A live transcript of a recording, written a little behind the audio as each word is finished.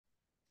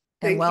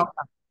and Thank you. welcome.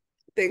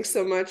 Thanks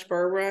so much,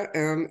 Barbara.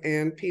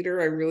 And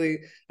Peter, I really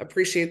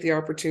appreciate the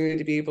opportunity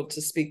to be able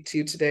to speak to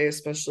you today,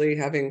 especially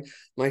having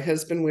my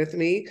husband with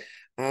me.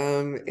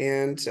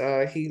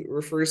 He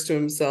refers to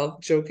himself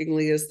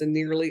jokingly as the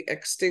nearly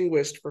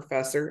extinguished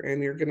professor,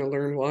 and you're going to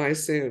learn why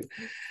soon.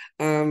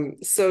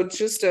 So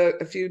just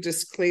a few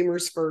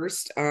disclaimers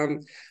first.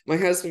 My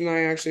husband and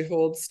I actually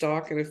hold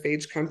stock in a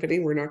phage company.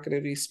 We're not going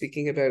to be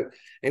speaking about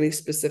any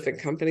specific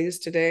companies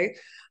today.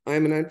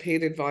 I'm an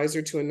unpaid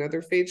advisor to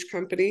another phage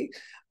company.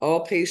 All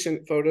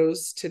patient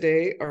photos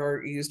today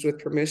are used with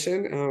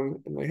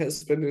permission. My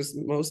husband is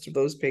most of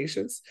those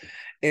patients.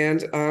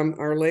 And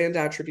our land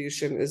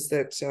attribution is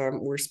that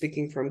we're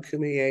speaking from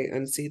Kumeyaay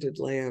unceded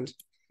land.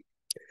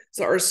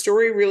 So our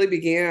story really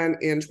began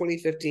in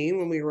 2015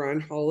 when we were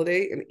on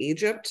holiday in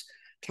Egypt.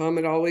 Tom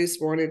had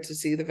always wanted to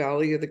see the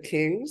Valley of the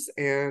Kings,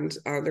 and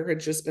there had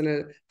just been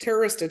a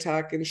terrorist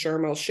attack in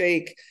Sharm el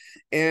Sheikh,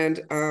 and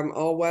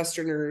all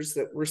Westerners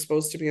that were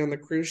supposed to be on the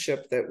cruise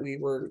ship that we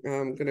were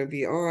going to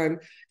be on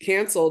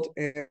canceled.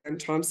 And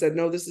Tom said,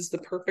 no, this is the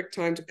perfect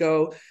time to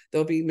go.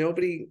 There'll be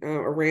nobody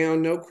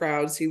around, no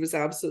crowds. He was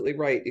absolutely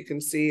right. You can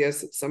see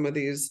us at some of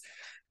these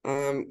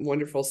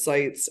wonderful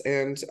sites,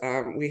 and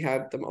we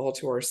had them all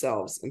to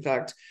ourselves. In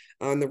fact,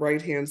 on the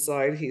right-hand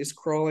side, he's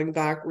crawling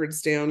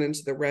backwards down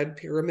into the Red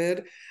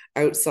Pyramid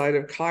outside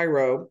of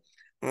Cairo,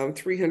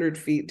 300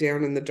 feet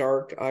down in the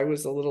dark. I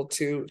was a little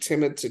too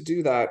timid to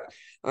do that.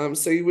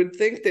 So you would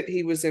think that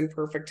he was in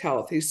perfect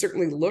health. He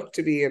certainly looked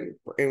to be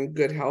in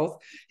good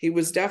health. He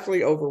was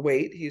definitely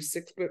overweight. He's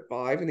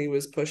 6'5", and he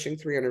was pushing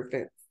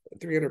 300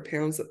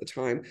 pounds at the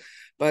time,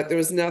 but there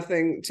was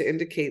nothing to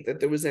indicate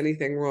that there was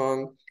anything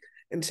wrong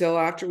until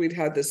after we'd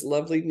had this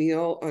lovely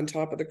meal on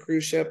top of the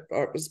cruise ship.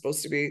 It was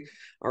supposed to be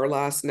our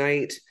last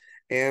night,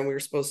 and we were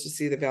supposed to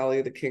see the Valley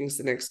of the Kings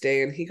the next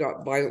day, and he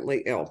got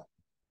violently ill.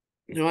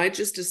 I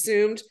just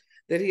assumed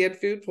that he had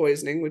food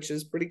poisoning, which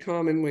is pretty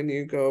common when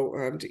you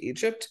go to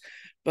Egypt.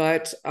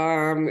 But,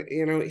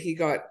 he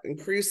got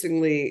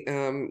increasingly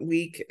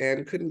weak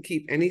and couldn't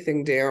keep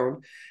anything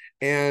down.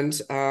 And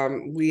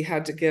we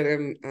had to get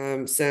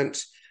him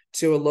sent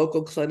to a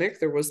local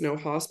clinic. There was no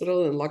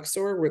hospital in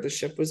Luxor where the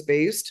ship was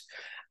based.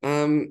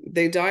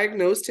 They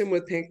diagnosed him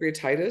with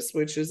pancreatitis,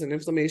 which is an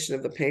inflammation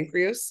of the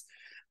pancreas.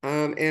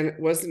 And it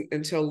wasn't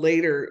until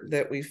later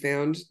that we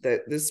found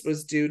that this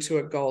was due to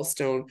a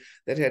gallstone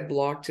that had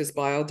blocked his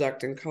bile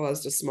duct and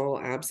caused a small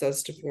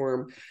abscess to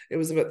form. It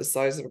was about the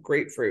size of a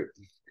grapefruit.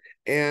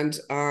 And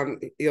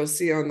you'll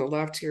see on the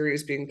left here,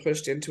 he's being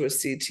pushed into a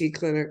CT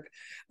clinic,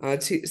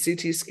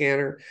 CT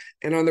scanner.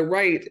 And on the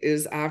right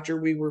is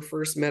after we were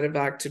first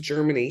medevac to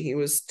Germany. He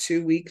was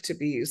too weak to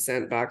be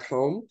sent back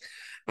home.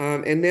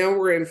 And now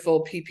we're in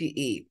full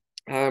PPE.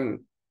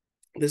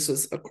 This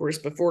was, of course,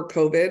 before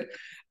COVID.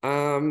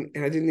 I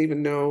didn't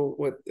even know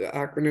what the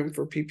acronym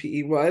for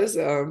PPE was,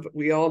 but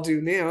we all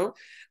do now.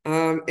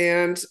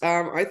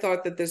 I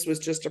thought that this was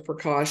just a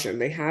precaution.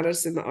 They had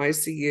us in the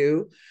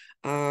ICU.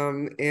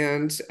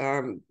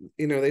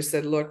 They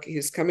said, look,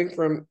 he's coming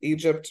from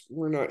Egypt.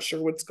 We're not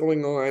sure what's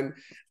going on.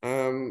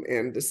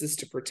 And this is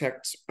to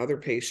protect other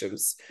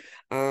patients.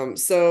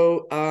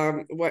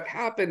 What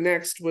happened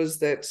next was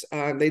that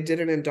they did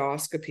an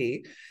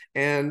endoscopy,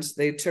 and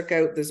they took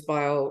out this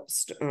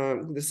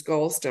this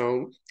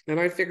gallstone. And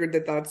I figured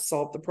that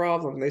solved the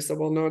problem. They said,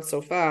 well, not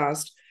so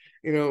fast.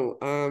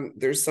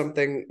 There's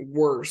something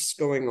worse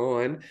going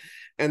on.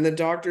 And the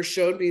doctor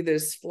showed me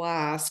this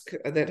flask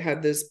that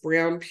had this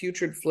brown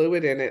putrid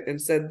fluid in it and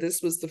said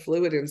this was the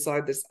fluid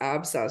inside this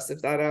abscess.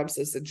 If that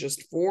abscess had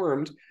just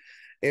formed,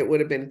 it would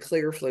have been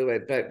clear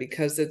fluid. But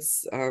because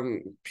it's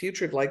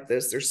putrid like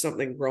this, there's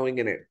something growing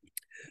in it.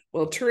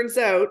 Well, it turns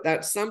out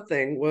that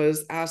something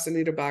was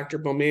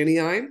Acinetobacter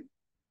baumannii,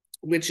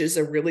 which is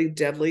a really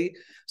deadly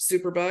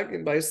superbug.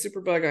 And by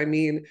superbug, I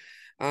mean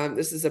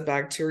this is a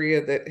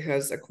bacteria that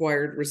has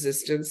acquired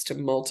resistance to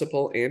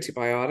multiple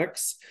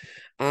antibiotics.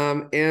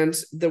 And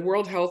the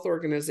World Health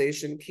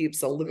Organization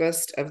keeps a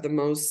list of the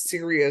most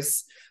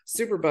serious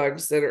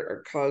superbugs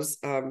that cause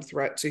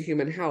threat to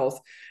human health.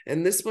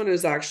 And this one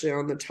is actually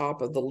on the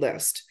top of the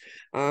list.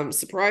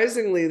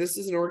 Surprisingly, this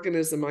is an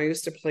organism I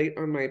used to plate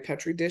on my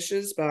Petri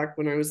dishes back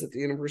when I was at the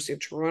University of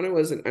Toronto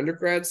as an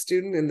undergrad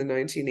student in the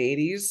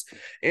 1980s.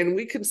 And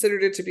we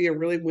considered it to be a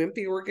really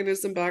wimpy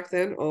organism back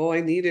then. All I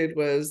needed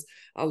was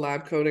a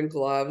lab coat and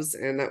gloves,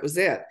 and that was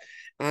it.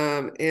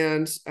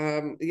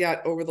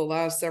 Yet over the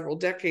last several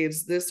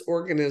decades, this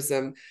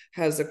organism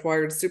has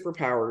acquired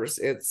superpowers.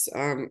 It's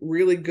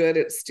really good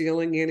at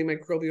stealing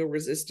antimicrobial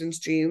resistance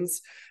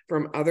genes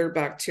from other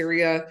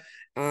bacteria.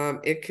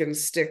 It can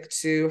stick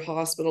to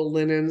hospital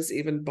linens,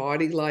 even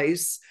body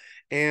lice,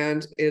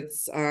 and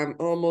it's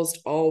almost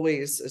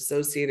always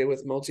associated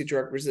with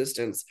multi-drug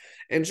resistance.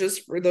 And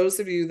just for those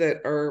of you that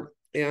are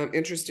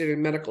interested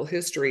in medical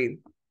history,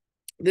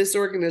 this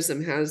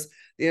organism has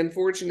the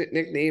unfortunate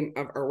nickname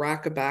of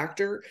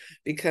Iraqibacter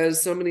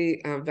because so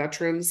many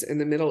veterans in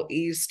the Middle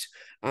East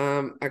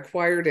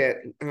acquired it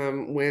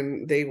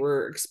when they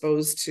were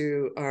exposed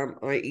to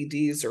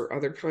IEDs or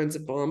other kinds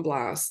of bomb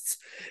blasts.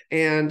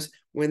 And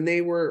when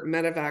they were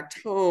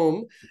medevaced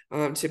home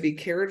to be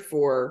cared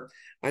for,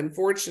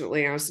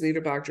 unfortunately,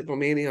 Acinetobacter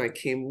baumannii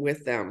came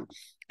with them.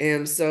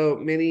 And so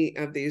many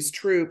of these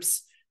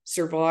troops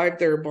survived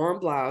their bomb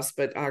blast,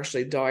 but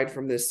actually died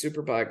from this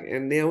superbug.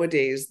 And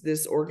nowadays,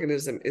 this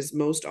organism is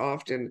most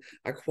often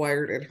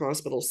acquired in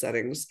hospital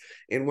settings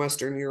in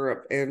Western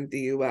Europe and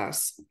the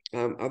US.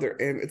 And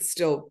it's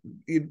still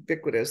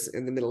ubiquitous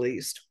in the Middle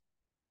East.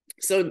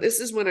 So this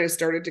is when I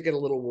started to get a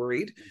little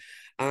worried.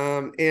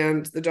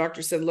 And the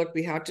doctor said, look,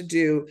 we have to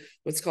do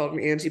what's called an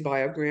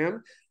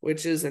antibiogram,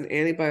 which is an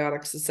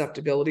antibiotic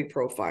susceptibility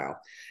profile.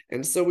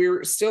 And so we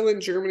were still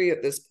in Germany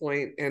at this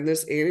point, and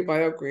this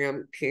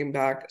antibiogram came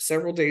back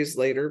several days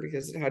later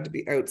because it had to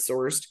be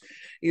outsourced.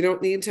 You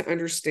don't need to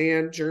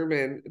understand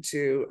German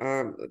to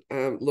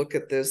look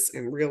at this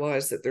and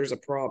realize that there's a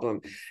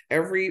problem.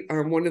 Every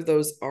one of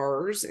those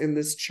R's in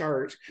this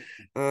chart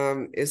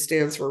it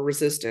stands for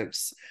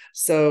resistance.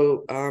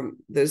 So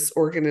this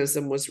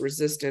organism was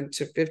resistant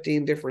to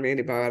 15 different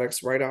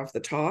antibiotics right off the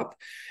top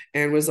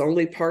and was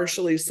only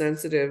partially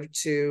sensitive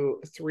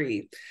to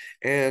 3.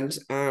 And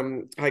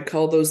I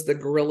call those the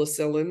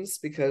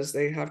gorillacillins because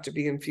they have to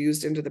be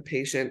infused into the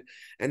patient,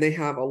 and they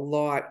have a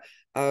lot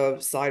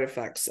of side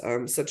effects,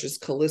 such as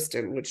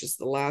colistin, which is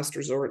the last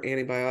resort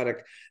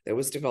antibiotic that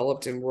was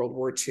developed in World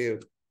War II.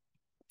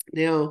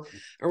 Now,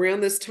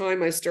 around this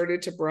time, I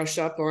started to brush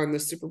up on the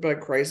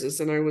superbug crisis,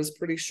 and I was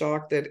pretty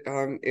shocked that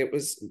it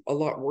was a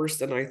lot worse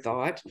than I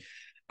thought.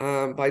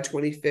 By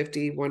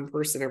 2050, 1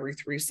 person every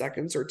 3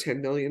 seconds, or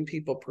 10 million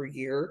people per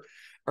year,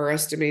 are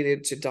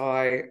estimated to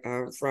die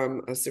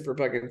from a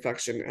superbug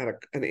infection at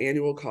an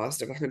annual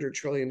cost of $100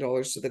 trillion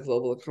to the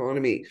global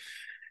economy.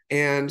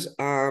 And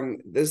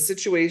the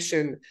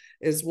situation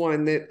is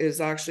one that has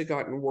actually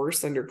gotten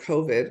worse under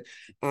COVID.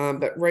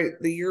 But right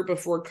the year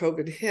before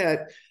COVID hit,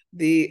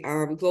 the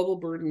Global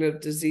Burden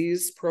of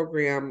Disease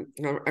program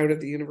out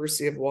of the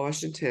University of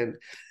Washington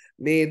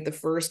made the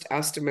first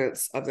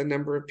estimates of the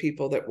number of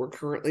people that were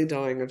currently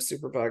dying of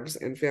superbugs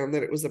and found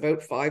that it was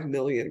about 5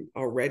 million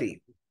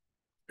already.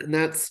 And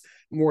that's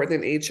more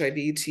than HIV,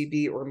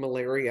 TB, or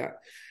malaria.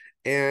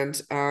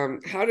 And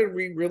how did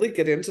we really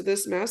get into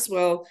this mess?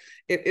 Well,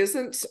 it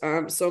isn't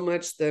so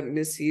much the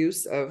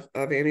misuse of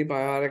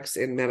antibiotics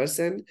in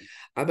medicine.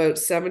 About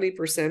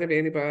 70% of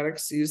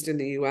antibiotics used in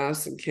the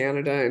US and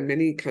Canada and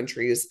many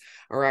countries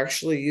are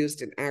actually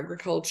used in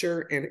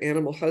agriculture and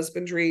animal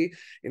husbandry.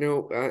 You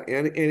know,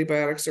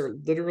 antibiotics are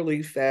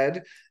literally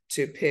fed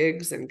to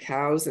pigs and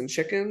cows and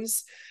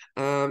chickens.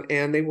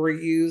 And they were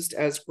used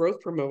as growth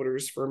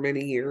promoters for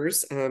many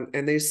years,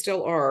 and they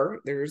still are.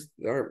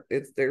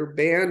 They're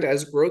banned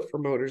as growth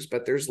promoters,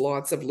 but there's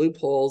lots of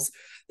loopholes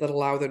that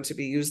allow them to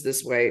be used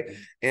this way,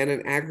 and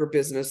an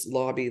agribusiness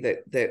lobby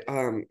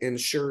that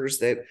ensures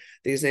that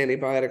these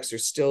antibiotics are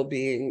still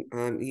being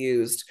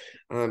used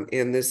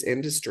in this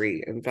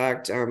industry. In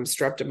fact,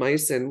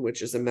 streptomycin,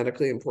 which is a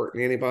medically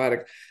important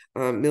antibiotic,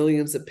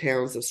 millions of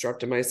pounds of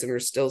streptomycin are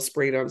still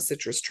sprayed on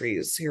citrus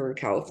trees here in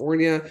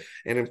California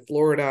and in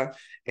Florida.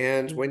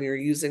 And when you're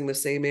using the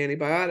same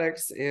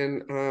antibiotics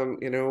in,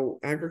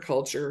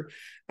 agriculture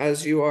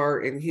as you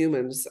are in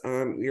humans,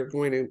 you're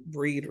going to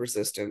breed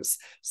resistance.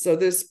 So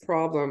this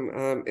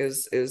problem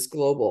is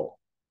global.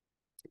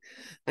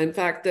 In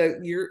fact,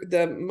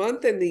 the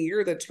month and the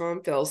year that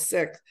Tom fell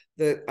sick,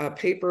 the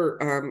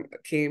paper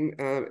came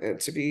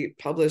to be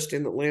published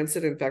in the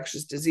Lancet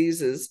Infectious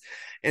Diseases,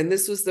 and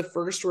this was the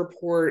first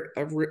report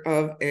of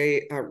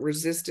a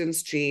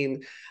resistance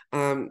gene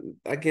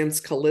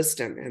against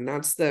colistin, and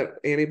that's the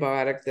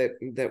antibiotic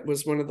that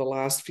was one of the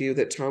last few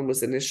that Tom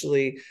was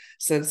initially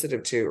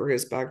sensitive to, or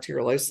his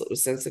bacterial isolate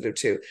was sensitive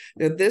to.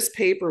 Now, this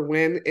paper,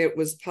 when it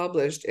was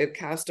published, it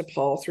cast a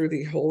pall through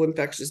the whole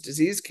infectious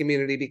disease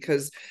community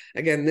because,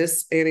 again,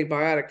 this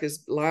antibiotic,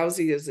 as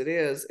lousy as it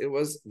is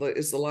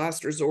the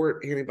last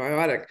resort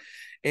antibiotic.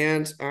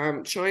 And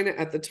China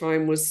at the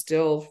time was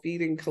still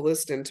feeding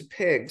colistin to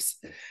pigs.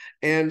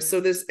 And so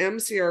this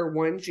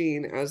MCR1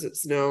 gene, as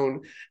it's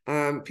known,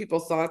 people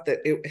thought that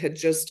it had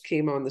just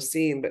came on the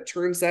scene, but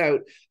turns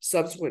out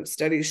subsequent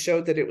studies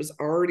showed that it was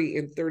already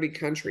in 30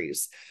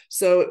 countries.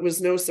 So it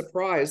was no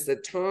surprise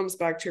that Tom's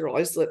bacterial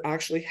isolate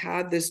actually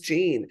had this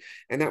gene.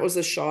 And that was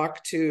a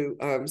shock to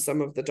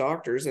some of the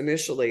doctors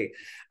initially.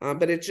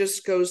 But it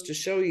just goes to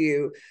show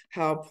you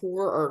how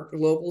poor our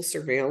global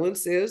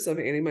surveillance is of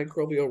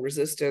antimicrobial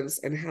resistance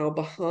and how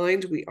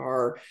behind we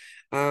are.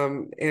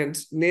 And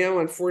now,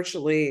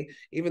 unfortunately,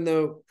 even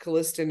though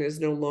colistin is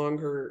no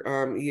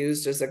longer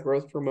used as a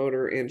growth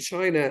promoter in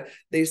China,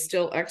 they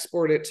still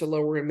export it to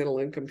lower and middle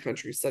income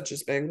countries such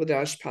as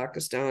Bangladesh,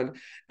 Pakistan,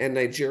 and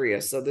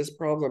Nigeria. So this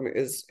problem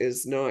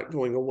is not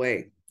going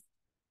away.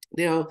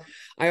 Now,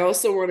 I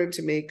also wanted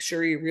to make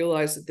sure you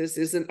realize that this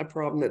isn't a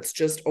problem that's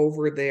just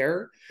over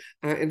there.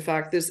 In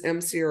fact, this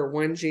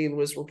MCR1 gene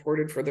was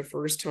reported for the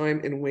first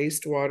time in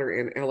wastewater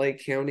in LA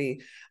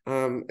County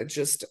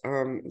just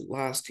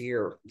last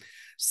year.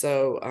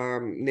 So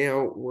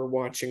now we're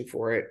watching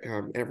for it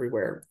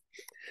everywhere.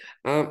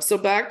 So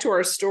back to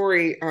our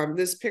story,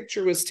 this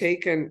picture was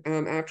taken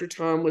after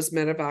Tom was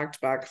medevaced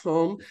back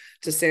home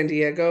to San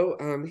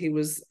Diego. He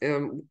was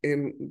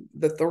in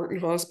the Thornton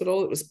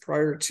Hospital. It was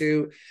prior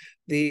to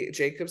the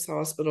Jacobs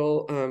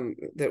Hospital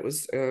that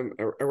was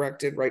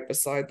erected right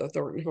beside the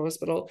Thornton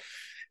Hospital.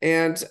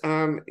 And,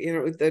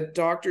 the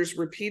doctors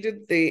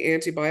repeated the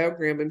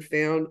antibiogram and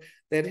found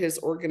that his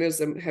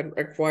organism had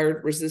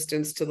acquired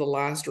resistance to the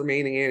last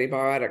remaining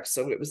antibiotics.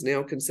 So it was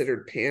now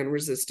considered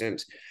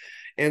pan-resistant.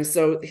 And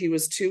so he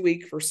was too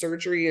weak for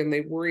surgery, and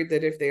they worried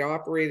that if they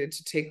operated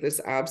to take this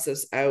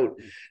abscess out,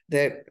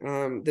 that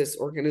this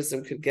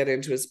organism could get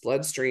into his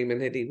bloodstream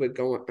and that he would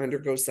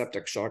undergo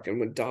septic shock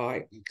and would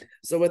die.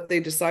 So what they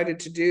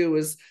decided to do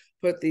was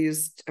put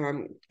these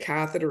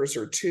catheters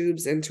or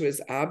tubes into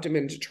his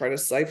abdomen to try to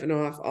siphon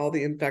off all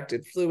the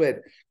infected fluid.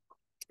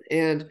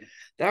 And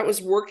that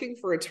was working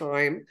for a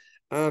time.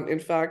 In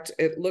fact,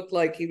 it looked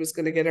like he was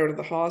going to get out of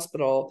the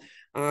hospital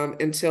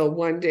until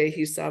one day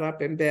he sat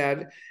up in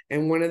bed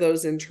and one of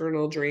those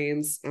internal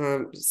drains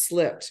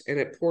slipped, and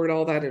it poured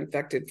all that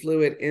infected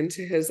fluid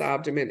into his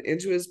abdomen,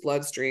 into his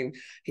bloodstream.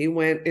 He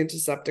went into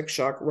septic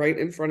shock right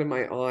in front of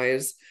my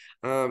eyes.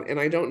 And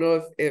I don't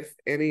know if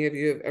any of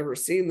you have ever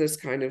seen this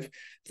kind of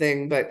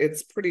thing, but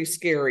it's pretty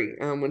scary.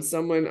 When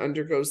someone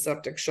undergoes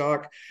septic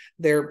shock,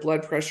 their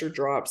blood pressure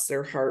drops,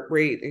 their heart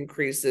rate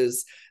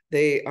increases.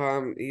 They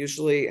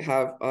usually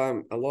have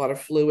a lot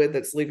of fluid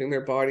that's leaving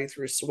their body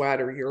through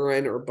sweat or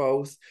urine or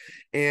both.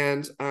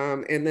 And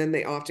then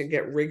they often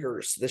get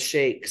rigors, the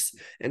shakes.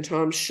 And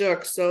Tom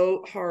shook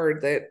so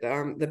hard that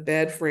the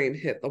bed frame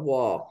hit the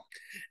wall.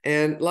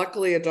 And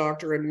luckily, a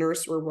doctor and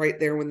nurse were right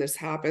there when this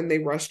happened. They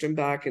rushed him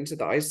back into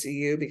the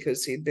ICU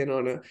because he'd been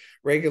on a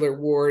regular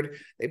ward.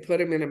 They put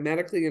him in a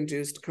medically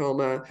induced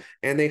coma,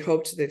 and they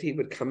hoped that he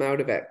would come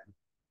out of it.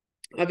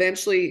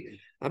 Eventually,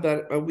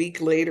 about a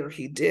week later,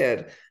 he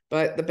did.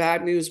 But the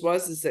bad news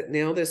is that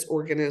now this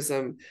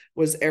organism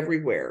was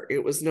everywhere.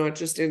 It was not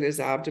just in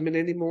his abdomen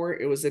anymore.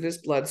 It was in his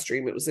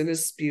bloodstream. It was in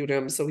his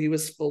sputum. So he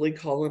was fully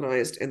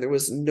colonized, and there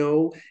was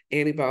no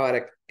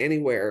antibiotic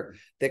anywhere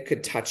that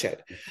could touch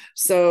it.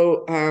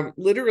 So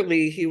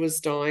literally, he was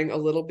dying a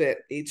little bit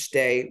each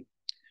day.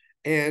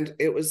 And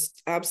it was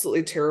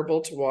absolutely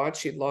terrible to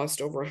watch. He'd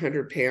lost over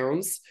 100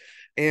 pounds.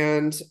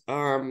 And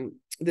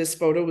this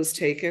photo was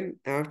taken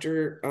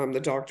after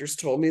the doctors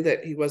told me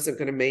that he wasn't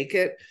going to make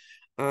it.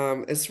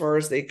 As far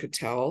as they could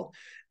tell.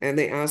 And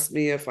they asked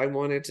me if I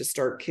wanted to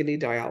start kidney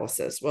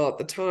dialysis. Well, at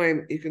the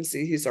time, you can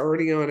see he's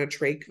already on a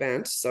trach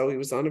vent. So he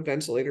was on a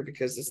ventilator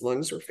because his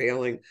lungs were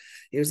failing.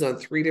 He was on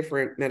 3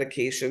 different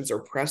medications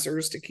or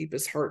pressors to keep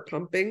his heart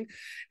pumping.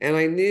 And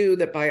I knew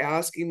that by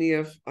asking me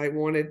if I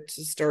wanted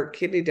to start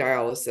kidney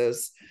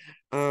dialysis,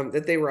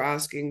 that they were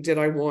asking, did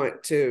I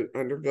want to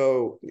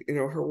undergo,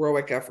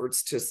 heroic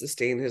efforts to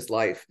sustain his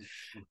life?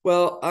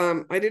 Well,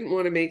 I didn't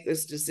want to make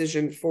this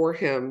decision for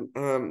him,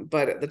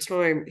 but at the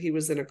time he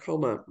was in a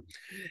coma,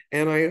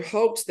 and I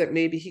hoped that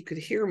maybe he could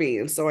hear me.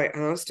 And so I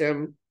asked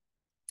him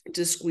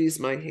to squeeze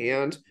my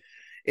hand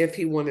if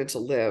he wanted to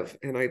live.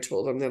 And I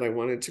told him that I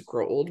wanted to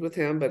grow old with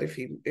him, but if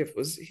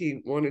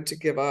he wanted to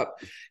give up.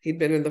 He'd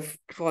been in the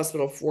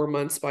hospital 4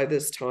 months by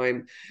this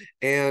time,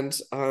 and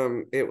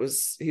he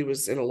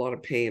was in a lot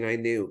of pain, I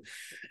knew.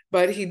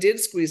 But he did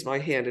squeeze my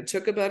hand. It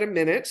took about a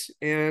minute,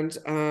 and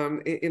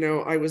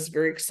I was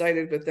very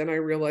excited, but then I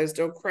realized,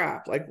 oh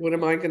crap, like, what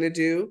am I going to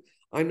do?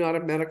 I'm not a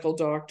medical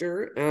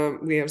doctor.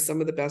 We have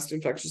some of the best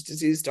infectious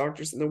disease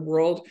doctors in the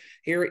world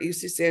here at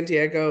UC San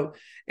Diego.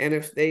 And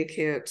if they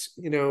can't,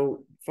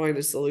 find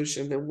a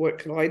solution, then what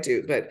can I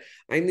do? But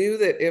I knew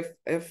that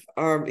if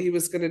he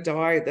was going to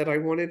die, that I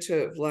wanted to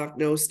have left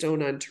no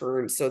stone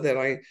unturned, so that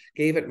I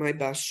gave it my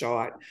best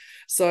shot.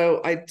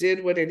 So I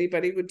did what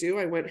anybody would do.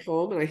 I went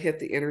home and I hit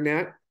the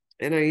internet.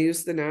 And I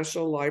used the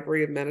National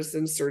Library of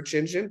Medicine search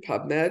engine,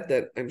 PubMed,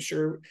 that I'm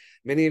sure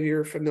many of you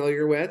are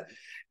familiar with.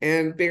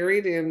 And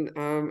buried in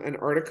an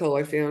article,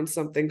 I found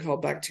something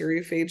called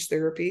bacteriophage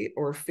therapy,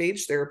 or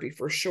phage therapy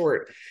for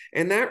short.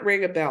 And that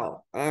rang a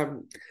bell.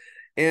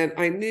 And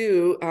I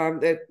knew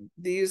that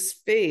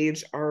these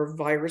phage are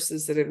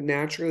viruses that have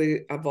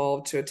naturally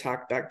evolved to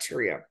attack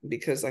bacteria,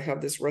 because I have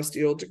this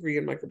rusty old degree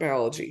in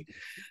microbiology.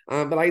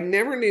 But I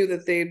never knew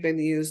that they had been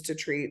used to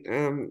treat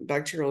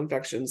bacterial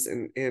infections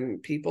in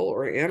people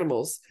or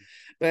animals.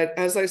 But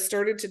as I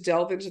started to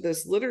delve into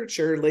this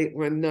literature late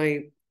one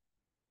night,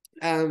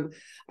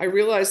 I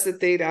realized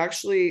that they'd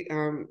actually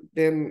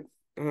been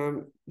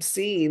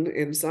seen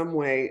in some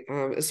way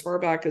as far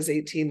back as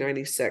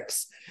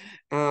 1896.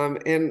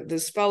 And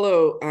this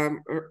fellow,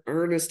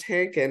 Ernest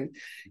Hankin,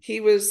 he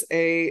was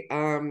a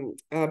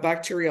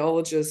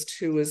bacteriologist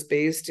who was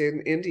based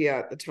in India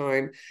at the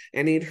time,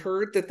 and he'd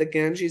heard that the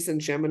Ganges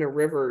and Jemuna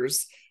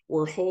rivers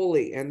were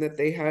holy and that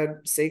they had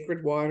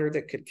sacred water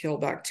that could kill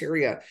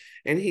bacteria.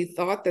 And he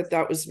thought that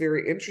that was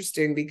very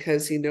interesting,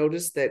 because he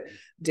noticed that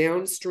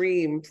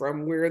downstream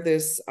from where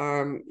this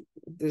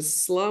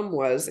slum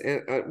was,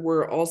 and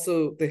where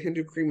also the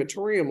Hindu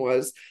crematorium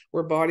was,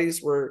 where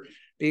bodies were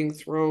being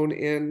thrown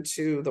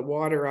into the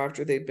water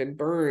after they'd been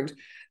burned,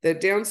 that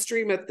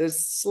downstream at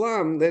this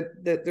slum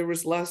that there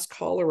was less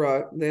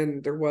cholera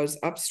than there was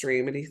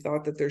upstream, and he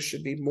thought that there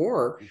should be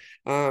more,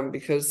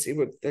 because he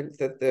would think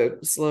that the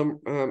slum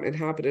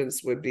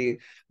inhabitants would be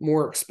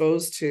more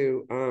exposed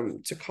to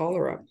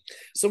cholera.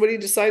 So what he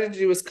decided to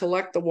do was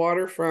collect the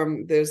water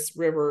from this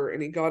river,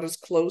 and he got as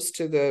close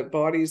to the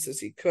bodies as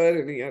he could,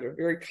 and he had a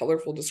very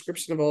colorful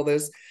description of all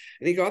this.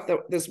 And he got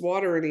this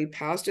water and he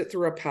passed it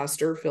through a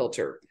Pasteur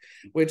filter,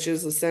 which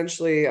is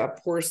essentially a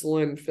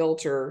porcelain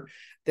filter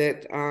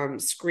that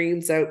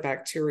screens out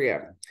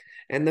bacteria.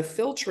 And the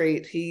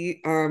filtrate,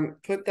 he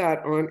put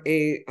that on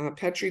a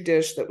Petri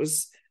dish that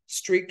was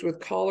streaked with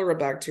cholera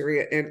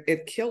bacteria, and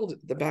it killed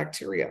the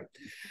bacteria.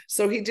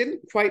 So he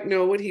didn't quite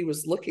know what he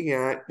was looking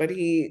at, but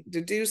he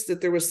deduced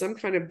that there was some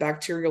kind of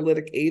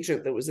bacteriolytic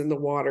agent that was in the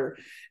water.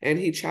 And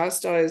he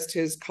chastised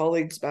his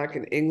colleagues back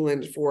in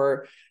England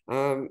for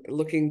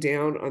looking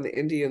down on the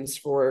Indians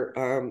for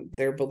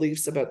their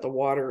beliefs about the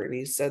water. And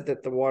he said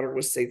that the water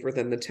was safer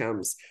than the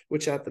Thames,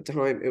 which at the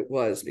time it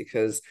was,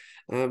 because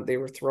they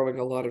were throwing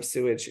a lot of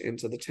sewage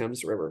into the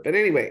Thames River. But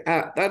anyway,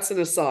 that's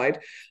an aside.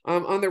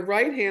 On the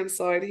right-hand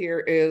side here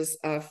is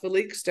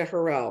Félix de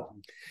Herelle.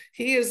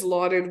 He is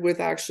lauded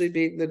with actually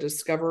being the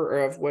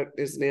discoverer of what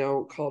is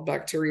now called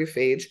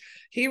bacteriophage.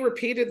 He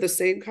repeated the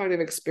same kind of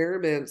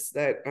experiments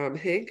that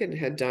Hankin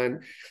had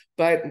done,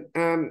 but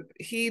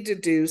he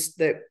deduced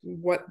that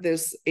what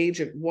this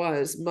agent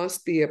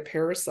must be a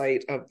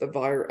parasite of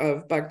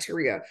of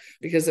bacteria,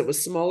 because it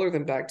was smaller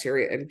than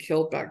bacteria and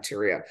killed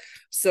bacteria.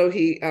 So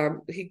he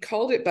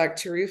called it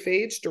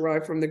bacteriophage,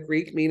 derived from the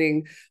Greek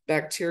meaning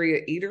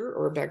bacteria eater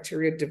or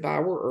bacteria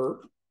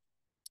devourer.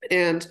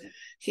 And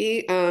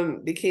he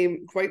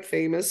became quite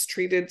famous,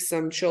 treated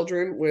some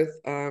children with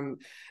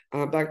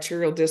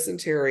bacterial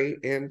dysentery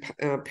in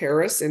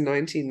Paris in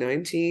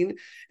 1919,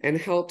 and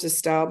helped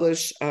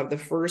establish the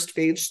first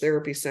phage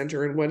therapy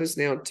center in what is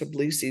now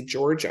Tbilisi,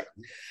 Georgia.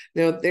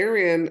 Now,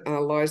 therein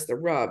lies the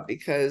rub,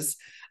 because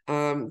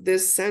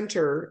this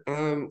center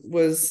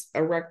was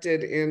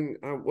erected in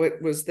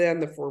what was then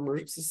the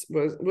former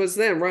was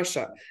then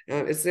Russia.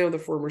 It's now the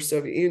former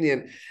Soviet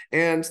Union,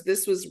 and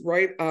this was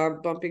right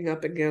bumping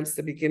up against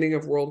the beginning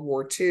of World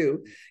War II.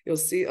 You'll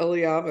see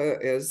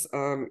Eliava is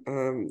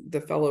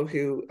the fellow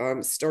who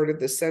started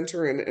the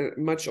center, and a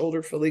much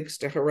older Félix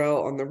de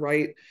Herelle on the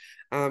right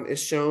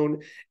is shown.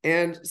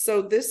 And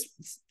so this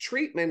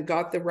treatment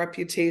got the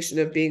reputation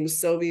of being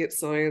Soviet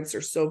science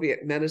or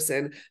Soviet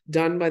medicine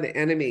done by the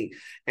enemy.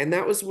 And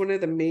that was one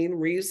of the main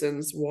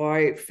reasons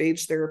why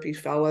phage therapy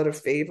fell out of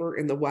favor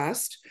in the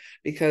West,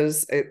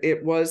 because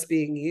it was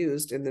being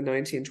used in the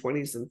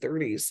 1920s and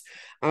 30s.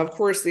 Of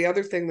course, the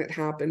other thing that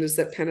happened is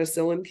that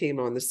penicillin came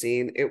on the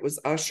scene. It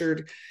was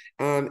ushered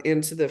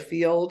into the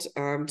field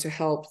to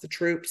help the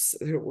troops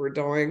who were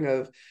dying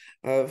of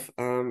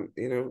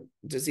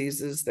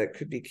diseases that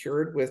could be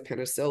cured with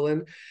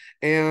penicillin,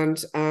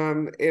 and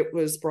it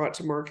was brought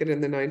to market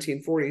in the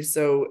 1940s.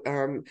 So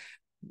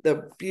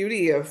the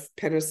beauty of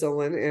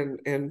penicillin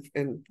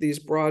and these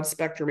broad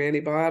spectrum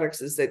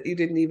antibiotics is that you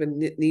didn't even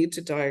need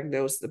to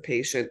diagnose the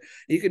patient.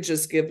 You could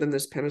just give them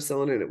this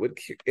penicillin, and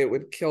it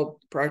would kill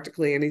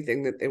practically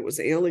anything that it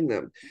was ailing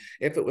them,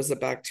 if it was a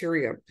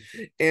bacteria.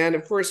 And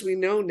of course, we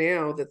know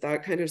now that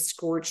that kind of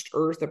scorched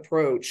earth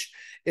approach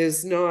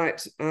is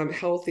not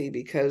healthy,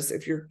 because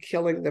if you're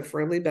killing the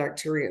friendly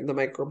bacteria in the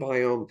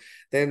microbiome,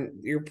 then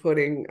you're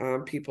putting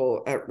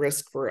people at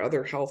risk for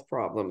other health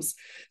problems.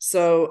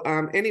 So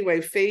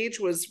anyway, phage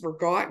was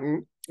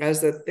forgotten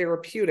as a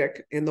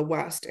therapeutic in the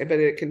West, but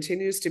it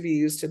continues to be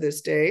used to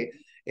this day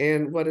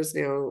in what is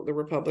now the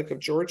Republic of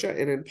Georgia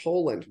and in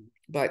Poland,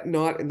 but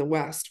not in the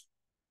West.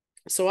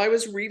 So I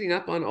was reading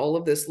up on all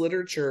of this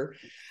literature,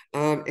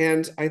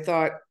 and I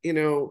thought,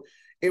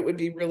 it would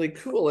be really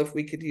cool if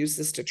we could use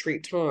this to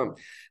treat Tom.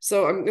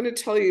 So I'm going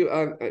to tell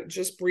you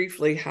just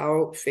briefly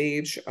how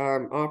phage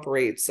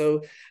operates.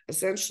 So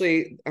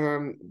essentially,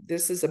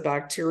 this is a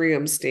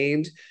bacterium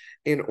stained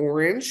in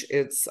orange.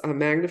 It's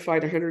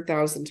magnified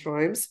 100,000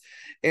 times.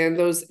 And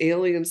those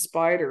alien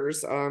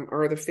spiders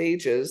are the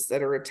phages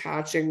that are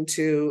attaching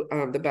to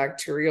the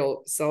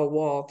bacterial cell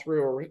wall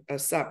through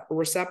a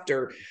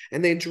receptor.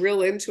 And they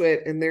drill into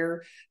it, and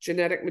their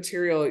genetic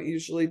material,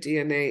 usually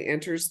DNA,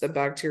 enters the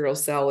bacterial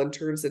cell and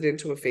turns it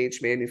into a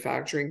phage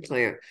manufacturing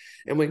plant.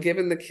 And when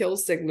given the kill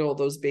signal,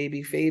 those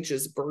baby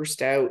phages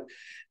burst out,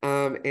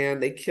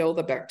 and they kill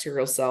the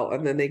bacterial cell,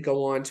 and then they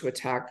go on to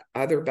attack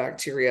other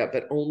bacteria,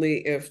 but only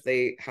if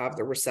they have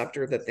the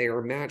receptor that they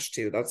are matched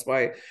to. That's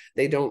why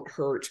they don't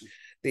hurt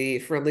the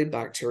friendly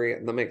bacteria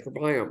in the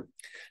microbiome.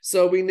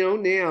 So we know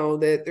now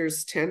that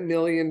there's 10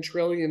 million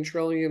trillion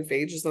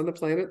phages on the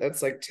planet.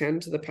 That's like 10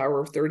 to the power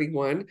of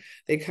 31.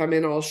 They come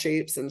in all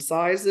shapes and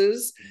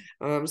sizes.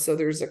 So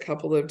there's a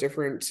couple of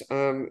different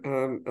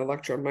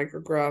electron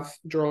micrograph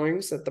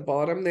drawings at the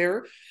bottom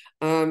there.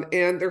 And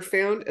they're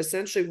found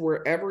essentially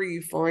wherever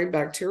you find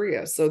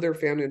bacteria. So they're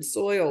found in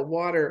soil,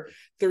 water.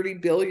 30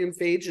 billion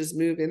phages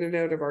move in and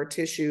out of our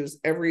tissues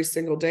every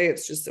single day.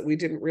 It's just that we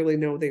didn't really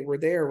know they were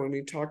there when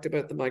we talked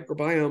about the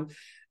microbiome.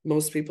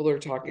 Most people are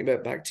talking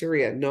about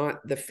bacteria,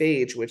 not the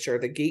phage, which are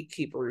the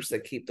gatekeepers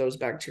that keep those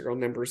bacterial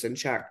numbers in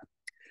check.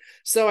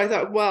 So I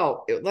thought,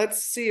 well,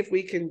 let's see if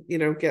we can,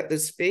 get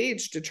this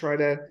phage to try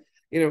to,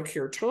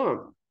 cure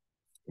Tom.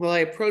 Well, I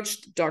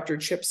approached Dr.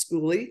 Chip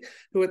Schooley,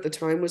 who at the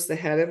time was the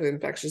head of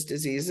infectious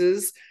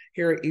diseases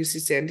here at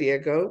UC San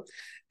Diego.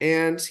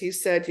 And he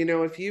said,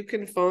 if you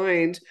can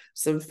find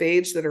some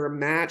phage that are a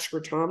match for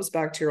Tom's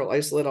bacterial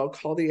isolate, I'll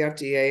call the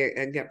FDA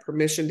and get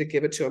permission to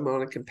give it to him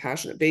on a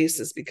compassionate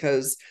basis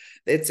because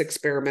it's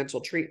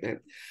experimental treatment.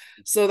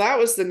 So that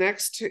was the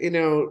next,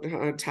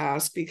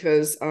 task,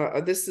 because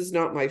this is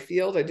not my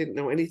field. I didn't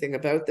know anything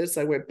about this.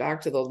 I went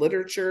back to the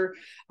literature.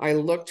 I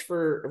looked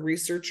for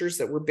researchers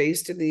that were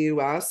based in the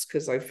US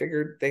because I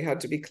figured they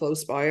had to be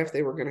close by if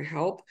they were going to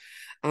help.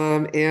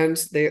 And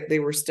they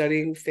were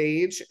studying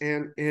phage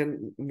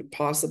and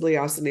possibly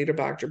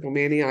Acinetobacter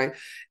baumannii.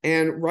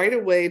 And right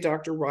away,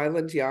 Dr.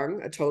 Ryland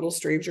Young, a total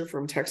stranger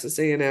from Texas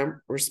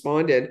A&M,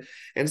 responded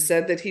and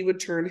said that he would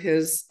turn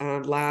his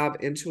lab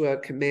into a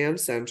command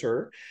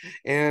center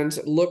and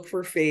look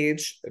for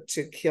phage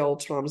to kill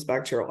Tom's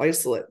bacterial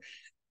isolate.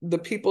 The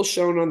people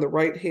shown on the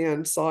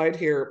right-hand side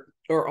here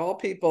are all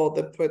people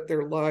that put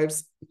their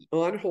lives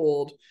on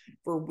hold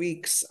for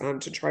weeks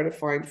to try to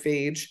find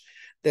phage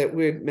that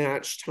would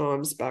match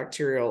Tom's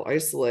bacterial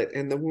isolate.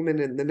 And the woman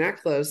in the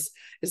necklace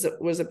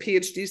was a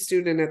PhD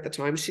student at the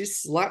time. She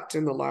slept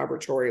in the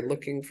laboratory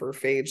looking for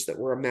phage that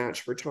were a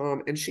match for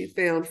Tom, and she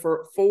found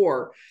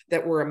four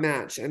that were a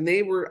match. And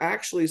they were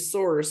actually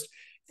sourced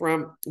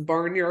from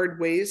barnyard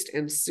waste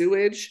and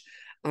sewage.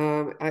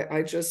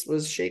 I just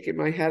was shaking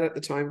my head at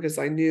the time because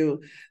I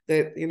knew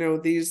that,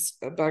 these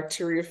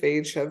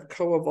bacteriophage have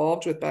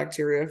co-evolved with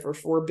bacteria for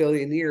 4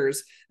 billion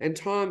years. And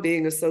Tom,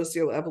 being a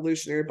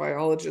socio-evolutionary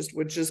biologist,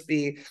 would just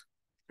be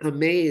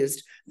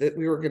amazed that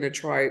we were going to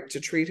try to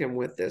treat him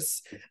with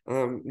this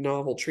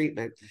novel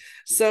treatment.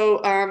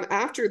 So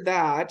after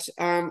that,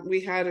 we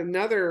had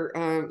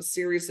another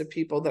series of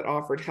people that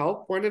offered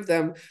help. One of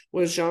them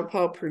was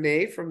Jean-Paul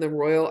Prunet from the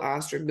Royal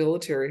Astor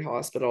Military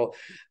Hospital.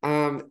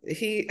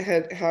 He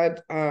had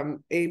A.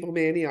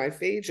 baumannii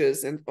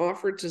phages and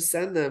offered to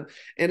send them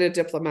in a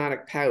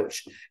diplomatic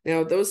pouch.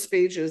 Now, those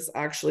phages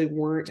actually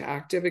weren't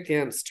active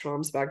against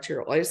Tom's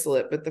bacterial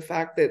isolate, but the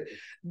fact that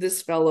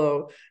this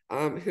fellow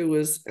who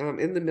was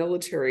in the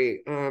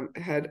military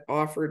had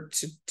offered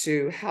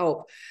to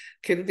help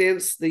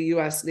convince the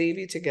U.S.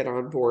 Navy to get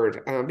on board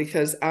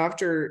because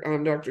after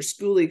Dr.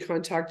 Schooley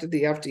contacted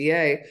the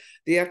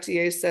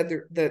FDA said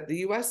that the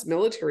U.S.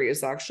 military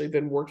has actually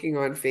been working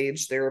on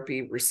phage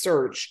therapy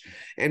research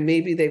and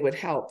maybe they would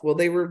help. Well,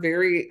 they were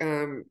very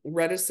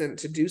reticent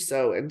to do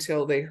so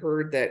until they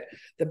heard that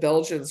the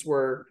Belgians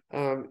were,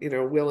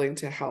 willing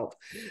to help.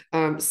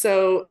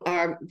 So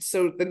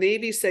the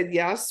Navy said,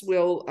 yes,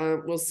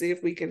 we'll see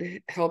if we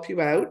can help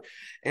you out.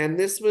 And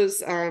this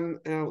was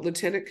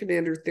Lieutenant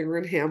Commander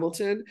Theron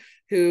Hamilton,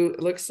 who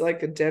looks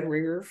like a dead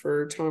ringer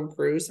for Tom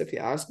Cruise, if you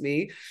ask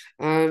me.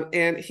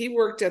 And he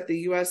worked at the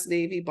U.S.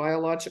 Navy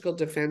Biological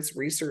Defense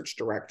Research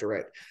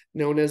Directorate,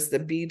 known as the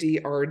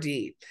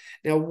BDRD.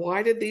 Now,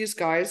 why did these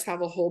guys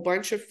have a whole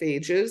bunch of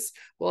phages?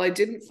 Well, I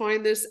didn't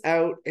find this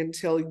out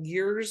until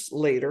years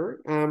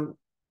later.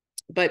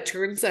 But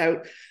turns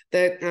out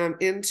that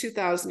in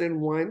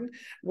 2001,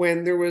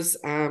 when there was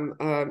a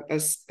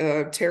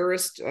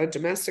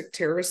domestic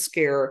terrorist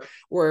scare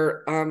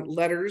where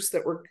letters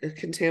that were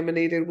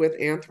contaminated with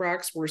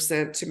anthrax were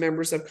sent to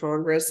members of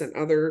Congress and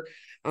other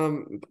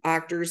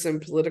actors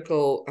and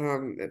political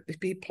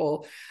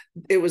people,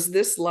 it was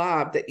this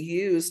lab that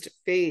used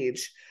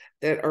phage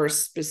that are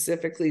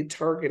specifically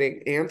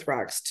targeting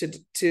anthrax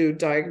to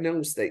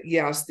diagnose that,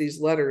 yes, these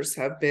letters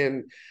have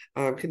been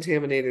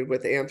contaminated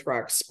with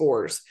anthrax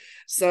spores.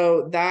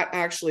 So that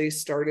actually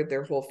started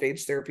their whole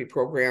phage therapy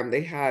program.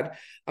 They had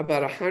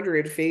about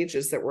 100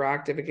 phages that were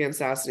active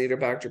against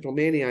Acinetobacter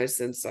baumannii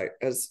since,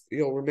 as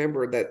you'll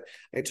remember, that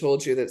I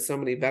told you that so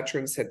many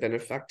veterans had been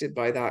affected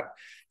by that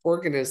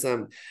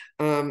organism.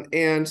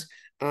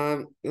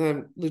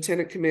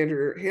 Lieutenant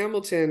Commander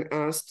Hamilton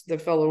asked the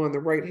fellow on the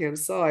right-hand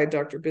side,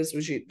 Dr.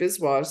 Biswajit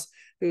Biswas,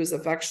 who is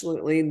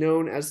affectionately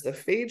known as the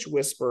phage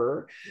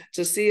whisperer,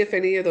 to see if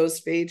any of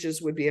those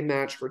phages would be a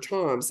match for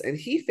Tom's. And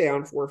he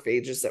found 4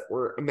 phages that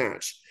were a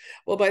match.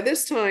 Well, by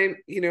this time,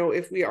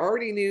 if we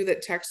already knew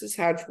that Texas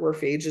had 4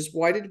 phages,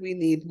 why did we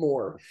need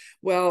more?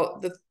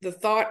 Well, the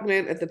thought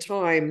went at the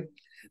time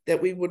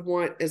that we would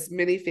want as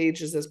many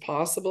phages as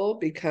possible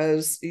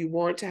because you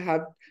want to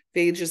have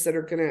phages that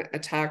are going to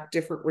attack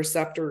different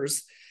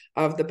receptors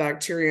of the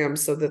bacterium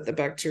so that the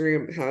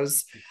bacterium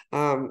has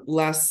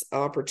less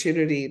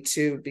opportunity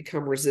to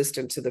become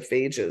resistant to the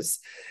phages.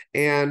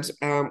 And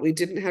we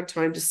didn't have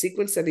time to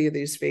sequence any of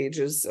these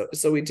phages,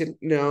 so we didn't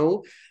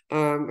know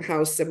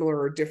how similar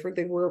or different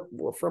they were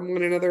from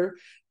one another.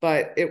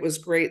 But it was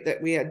great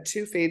that we had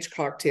 2 phage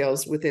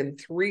cocktails within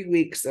 3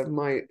 weeks of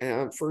my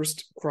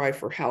first cry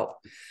for help.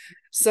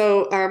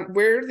 So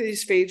where do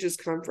these phages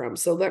come from?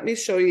 So let me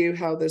show you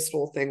how this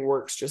whole thing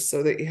works, just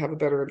so that you have a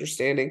better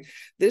understanding.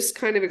 This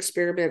kind of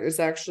experiment is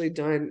actually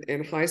done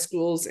in high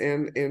schools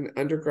and in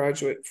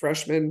undergraduate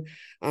freshman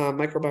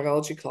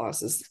microbiology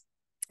classes.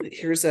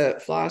 Here's a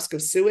flask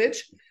of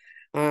sewage.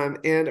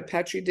 And a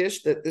Petri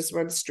dish that this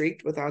one's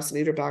streaked with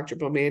Acinetobacter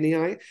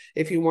baumannii.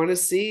 If you want to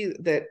see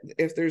that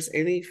if there's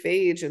any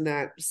phage in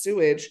that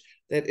sewage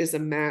that is a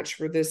match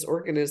for this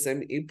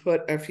organism, you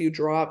put a few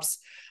drops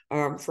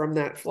from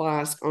that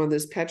flask on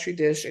this Petri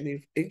dish and you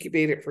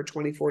incubate it for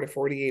 24 to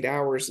 48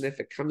 hours. And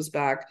if it comes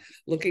back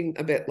looking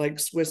a bit like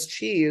Swiss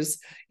cheese,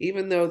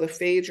 even though the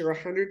phage are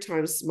 100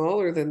 times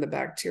smaller than the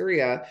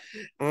bacteria,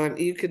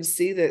 you can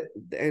see that,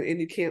 and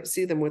you can't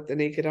see them with the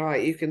naked eye,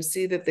 you can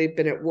see that they've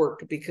been at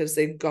work because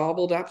they've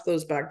gobbled up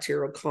those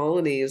bacterial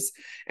colonies,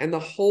 and the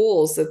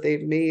holes that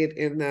they've made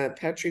in the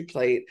Petri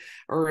plate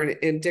are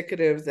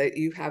indicative that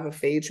you have a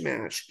phage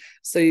match.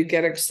 So you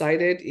get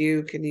excited,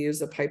 you can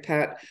use a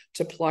pipette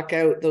to pluck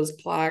out those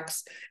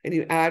plaques, and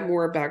you add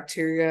more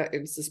bacteria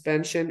in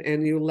suspension,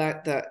 and you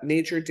let the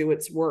nature do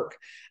its work.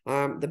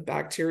 The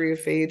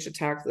bacteriophage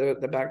attack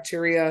the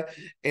bacteria,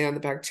 and the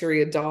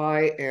bacteria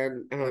die,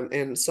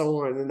 and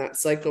so on, and that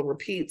cycle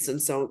repeats. And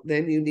so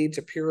then you need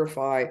to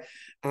purify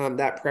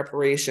that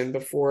preparation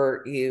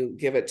before you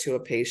give it to a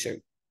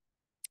patient.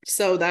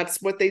 So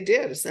that's what they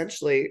did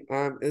essentially.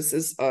 This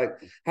is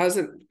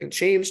hasn't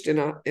changed in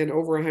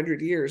over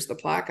 100 years, the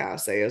plaque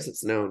assay as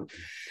it's known.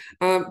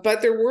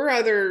 But there were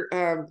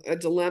other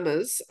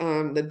dilemmas.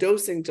 The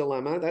dosing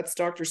dilemma, that's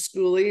Dr.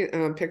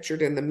 Schooley,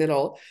 pictured in the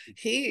middle.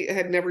 He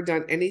had never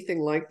done anything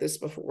like this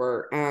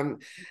before.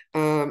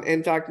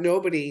 In fact,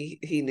 nobody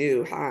he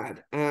knew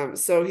had.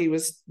 So he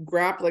was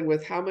grappling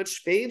with how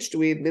much phage do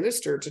we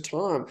administer to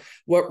Tom?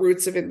 What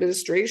routes of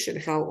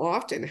administration? How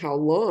often? How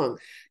long?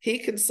 He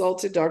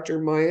consulted Dr.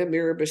 Maya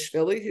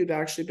Mirabishvili, who'd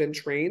actually been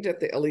trained at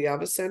the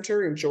Eliava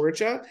Center in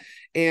Georgia.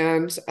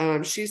 And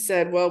she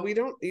said, well, we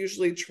don't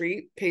usually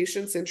treat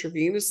patients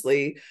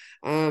intravenously.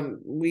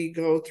 We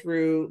go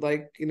through,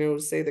 like,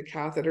 say the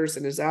catheters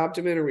in his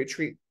abdomen, or we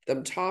treat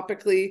them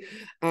topically.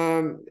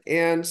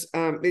 And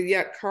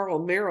yet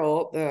Carl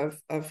Merrill,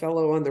 the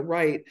fellow on the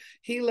right,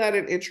 he led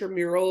an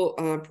intramural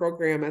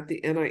program at the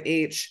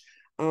NIH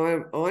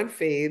on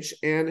phage,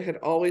 and had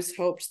always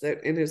hoped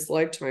that in his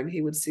lifetime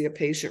he would see a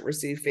patient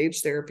receive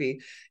phage therapy.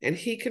 And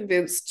he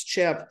convinced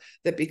Chip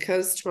that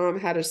because Tom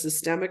had a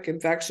systemic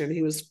infection,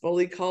 he was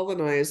fully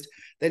colonized,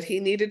 that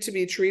he needed to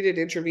be treated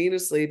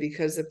intravenously,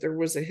 because if there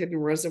was a hidden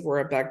reservoir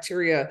of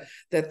bacteria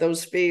that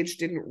those phage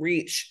didn't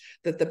reach,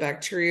 that the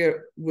bacteria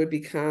would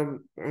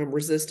become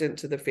resistant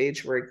to the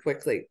phage very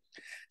quickly.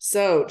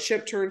 So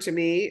Chip turned to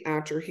me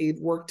after he'd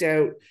worked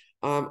out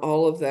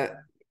all of the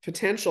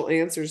potential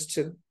answers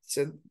to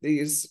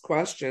these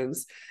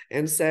questions,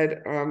 and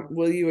said,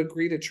 will you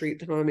agree to treat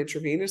Tom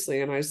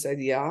intravenously? And I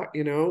said, yeah,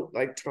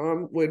 like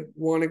Tom would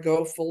want to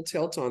go full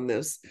tilt on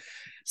this.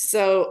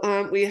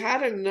 So we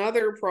had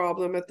another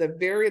problem at the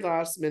very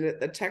last minute.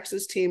 The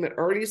Texas team had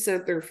already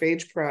sent their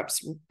phage preps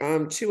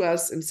to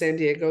us in San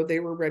Diego. They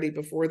were ready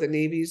before the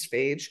Navy's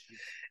phage.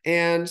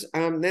 And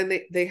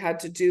then they had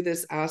to do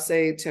this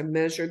assay to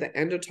measure the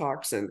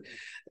endotoxin.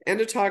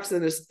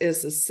 Endotoxin is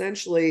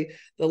essentially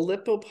the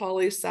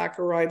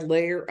lipopolysaccharide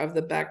layer of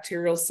the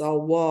bacterial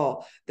cell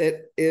wall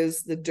that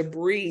is the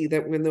debris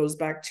that when those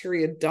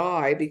bacteria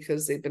die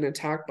because they've been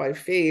attacked by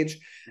phage,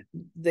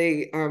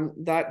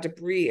 that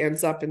debris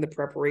ends up in the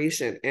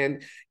preparation,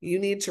 and you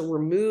need to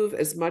remove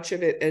as much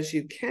of it as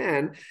you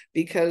can,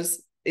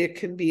 because it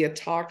can be a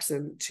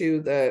toxin to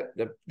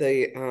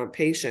the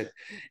patient.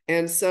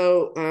 And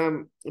so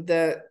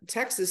the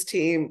Texas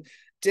team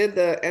did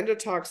the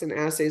endotoxin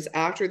assays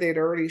after they'd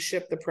already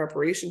shipped the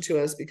preparation to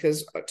us,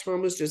 because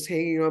Tom was just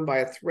hanging on by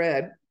a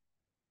thread,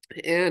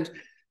 and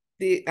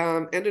the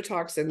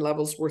endotoxin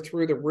levels were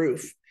through the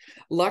roof.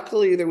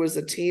 Luckily, there was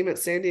a team at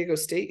San Diego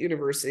State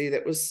University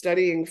that was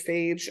studying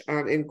phage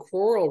in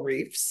coral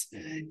reefs,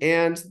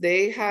 and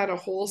they had a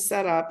whole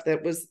setup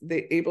that was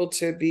able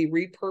to be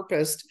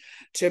repurposed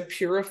to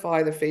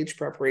purify the phage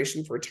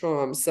preparation for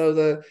Tom.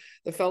 So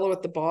the fellow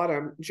at the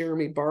bottom,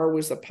 Jeremy Barr,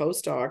 was a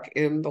postdoc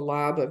in the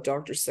lab of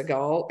Dr.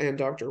 Segal and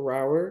Dr.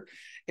 Rauer,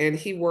 and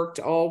he worked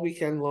all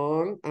weekend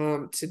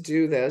long to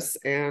do this.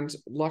 And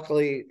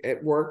luckily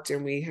it worked,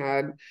 and we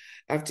had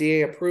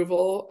FDA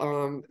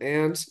approval.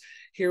 And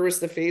here was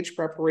the phage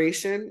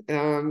preparation.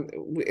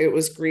 It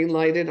was green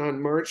lighted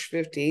on March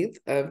 15th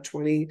of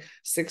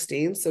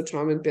 2016. So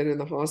Tom had been in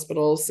the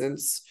hospital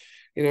since,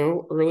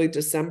 early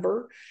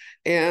December.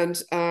 And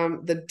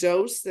the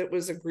dose that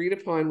was agreed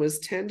upon was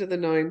 10 to the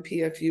 9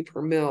 PFU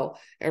per mil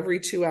every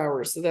 2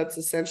 hours. So that's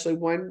essentially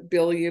 1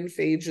 billion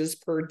phages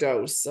per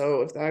dose.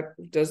 So if that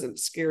doesn't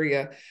scare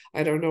you,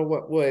 I don't know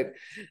what would.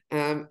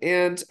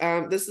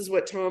 This is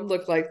what Tom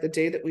looked like the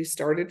day that we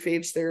started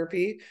phage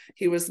therapy.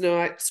 He was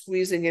not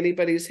squeezing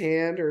anybody's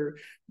hand or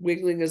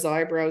wiggling his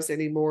eyebrows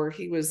anymore.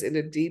 He was in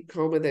a deep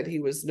coma that he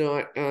was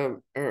not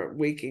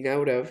waking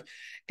out of.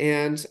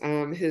 And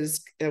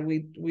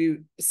we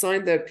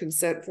signed the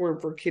consent form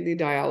for kidney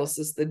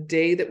dialysis the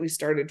day that we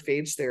started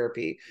phage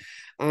therapy.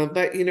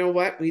 But you know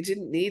what? We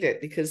didn't need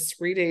it, because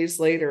 3 days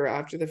later,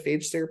 after the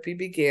phage therapy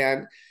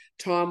began,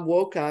 Tom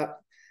woke up,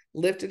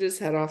 lifted his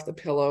head off the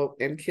pillow,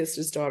 and kissed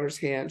his daughter's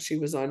hand. She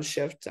was on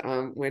shift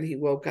when he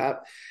woke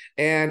up,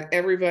 and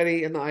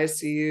everybody in the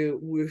ICU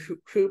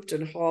whooped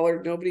and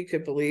hollered. Nobody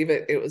could believe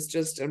it. It was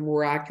just a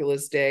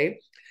miraculous day.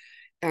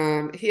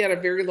 He had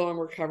a very long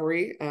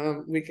recovery.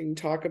 We can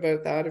talk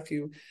about that if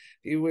you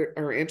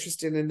are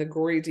interested in the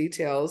gory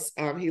details.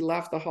 He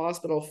left the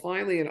hospital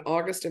finally in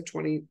August of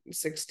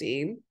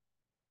 2016.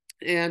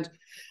 And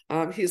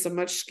he's a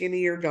much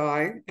skinnier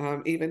guy,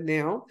 even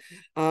now.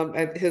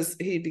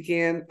 He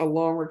began a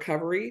long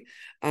recovery,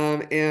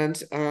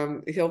 and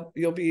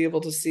you'll be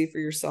able to see for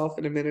yourself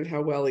in a minute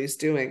how well he's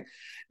doing.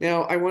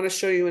 Now, I want to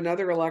show you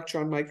another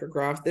electron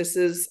micrograph. This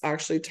is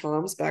actually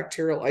Tom's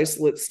bacterial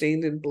isolate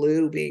stained in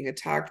blue being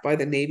attacked by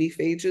the Navy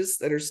phages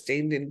that are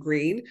stained in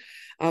green.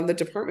 The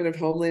Department of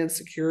Homeland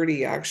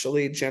Security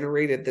actually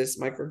generated this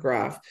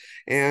micrograph,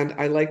 and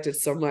I liked it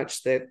so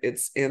much that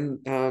it's in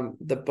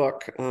the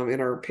book, in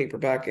our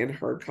paperback and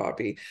hard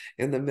copy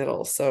in the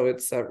middle. So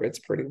it's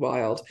pretty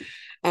wild.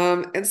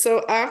 And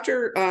so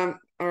after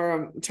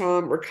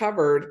Tom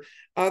recovered,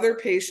 other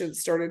patients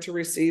started to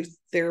receive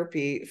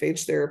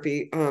phage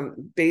therapy,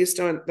 based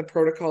on the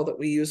protocol that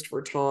we used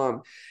for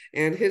Tom.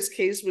 And his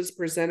case was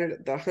presented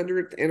at the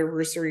 100th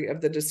anniversary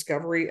of the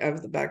discovery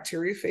of the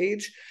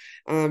bacteriophage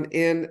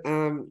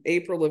in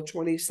April of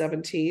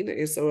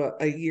 2017. So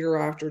a year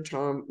after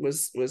Tom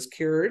was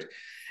cured.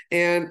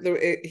 And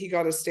he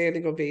got a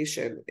standing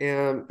ovation,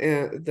 and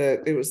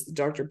it was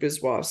Dr.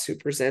 Biswas who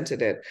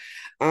presented it.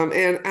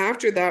 And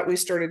after that, we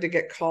started to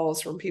get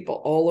calls from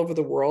people all over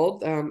the world.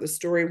 The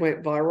story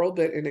went viral,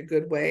 but in a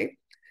good way.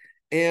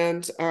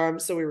 And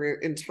so we were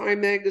in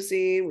Time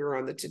Magazine, we were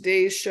on the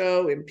Today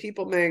Show, in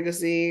People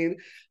Magazine,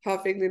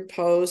 Huffington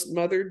Post,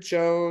 Mother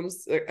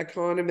Jones, The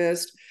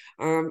Economist,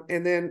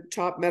 and then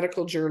top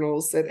medical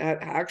journals that had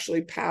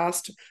actually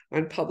passed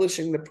on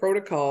publishing the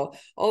protocol.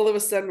 All of a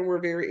sudden,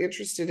 we're very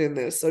interested in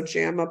this. So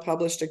JAMA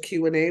published a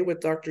Q&A with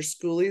Dr.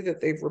 Schooley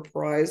that they've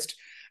reprised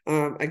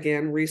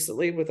again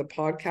recently with a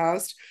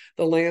podcast.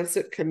 The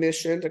Lancet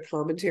commissioned a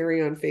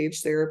commentary on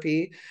phage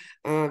therapy.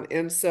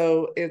 And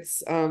so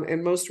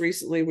and most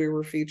recently we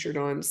were featured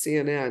on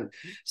CNN.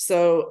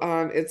 So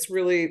it's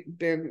really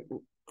been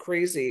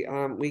crazy.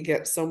 We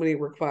get so many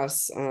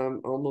requests,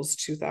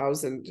 almost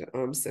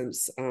 2,000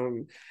 since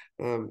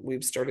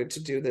we've started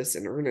to do this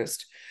in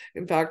earnest.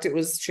 In fact, it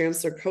was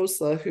Chancellor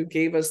Khosla who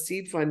gave us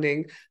seed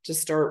funding to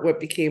start what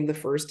became the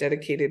first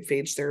dedicated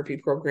phage therapy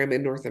program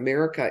in North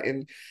America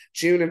in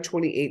June of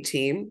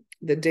 2018.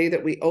 The day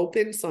that we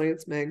opened,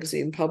 Science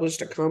Magazine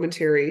published a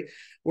commentary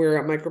where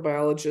a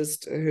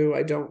microbiologist who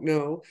I don't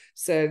know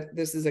said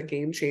this is a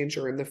game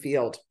changer in the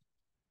field.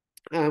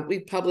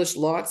 We've published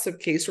lots of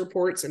case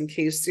reports and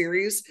case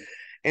series,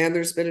 and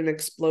there's been an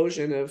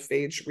explosion of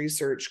phage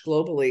research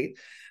globally.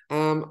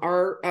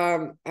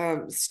 Our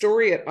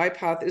story at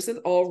IPATH isn't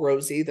all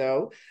rosy,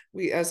 though.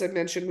 As I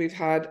mentioned, we've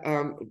had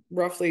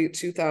roughly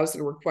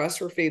 2,000 requests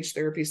for phage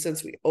therapy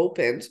since we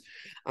opened.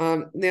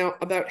 Now,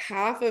 about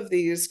half of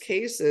these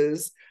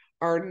cases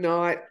are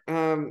not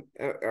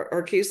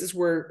are cases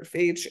where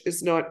phage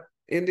is not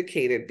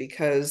indicated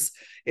because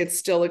it's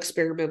still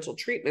experimental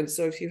treatment.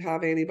 So if you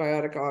have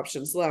antibiotic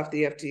options left,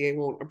 the FDA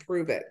won't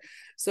approve it.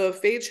 So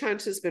phage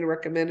hunt has been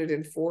recommended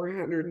in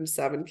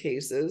 407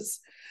 cases.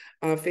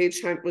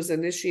 Phage hunt was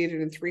initiated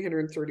in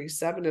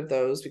 337 of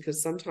those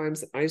because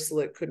sometimes an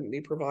isolate couldn't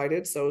be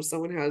provided. So if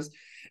someone has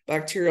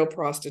bacterial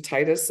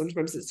prostatitis,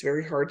 sometimes it's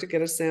very hard to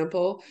get a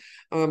sample.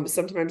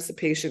 Sometimes the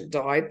patient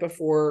died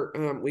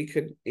before we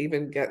could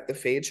even get the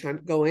phage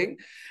hunt going.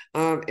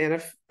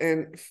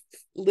 And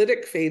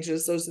lytic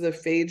phages, those are the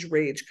phage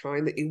rage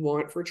kind that you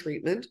want for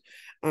treatment,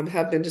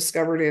 have been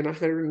discovered in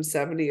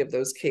 170 of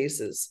those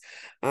cases.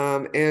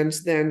 But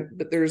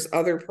there's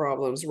other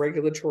problems,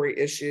 regulatory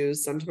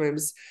issues,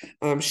 sometimes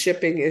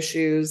shipping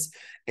issues.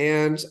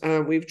 And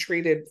we've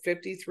treated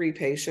 53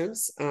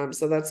 patients.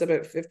 So that's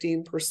about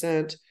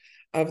 15%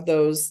 of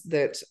those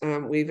that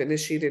we've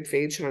initiated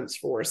phage hunts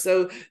for.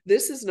 So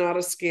this is not a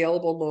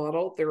scalable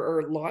model. There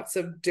are lots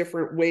of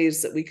different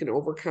ways that we can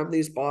overcome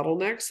these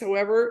bottlenecks,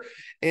 however,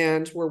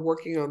 and we're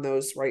working on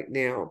those right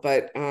now.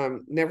 But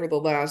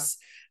nevertheless,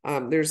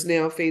 there's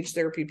now phage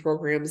therapy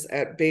programs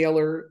at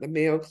Baylor, the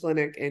Mayo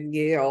Clinic, and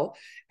Yale,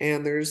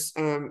 and there's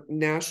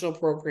national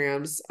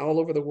programs all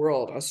over the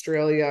world,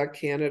 Australia,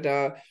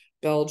 Canada,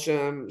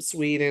 Belgium,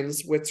 Sweden,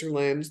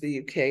 Switzerland, the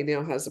UK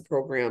now has a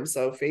program.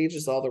 So phage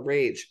is all the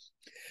rage.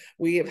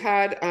 We have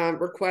had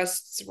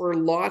requests for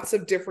lots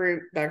of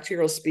different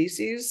bacterial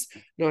species,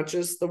 not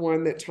just the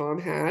one that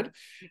Tom had.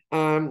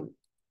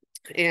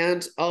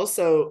 And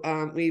also,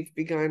 we've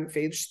begun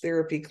phage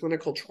therapy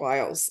clinical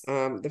trials.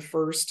 The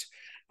first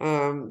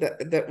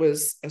that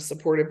was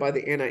supported by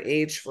the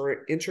NIH for an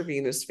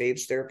intravenous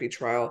phage therapy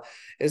trial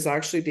is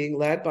actually being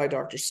led by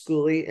Dr.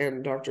 Schooley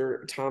and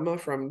Dr. Tama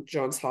from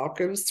Johns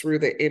Hopkins through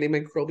the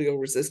Antimicrobial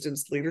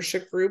Resistance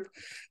Leadership Group,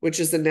 which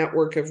is a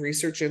network of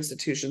research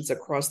institutions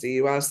across the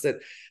US that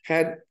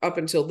had, up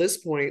until this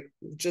point,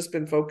 just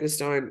been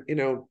focused on,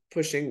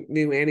 pushing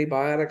new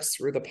antibiotics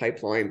through the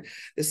pipeline.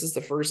 This is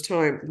the first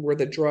time where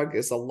the drug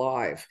is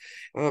alive.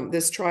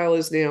 This trial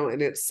is now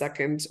in its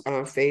second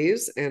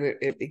phase, and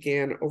it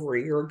began over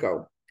a year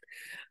ago.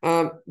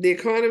 The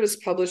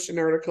Economist published an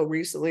article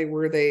recently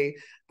where they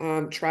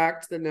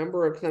tracked the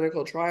number of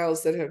clinical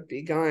trials that have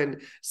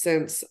begun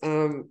since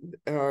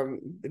the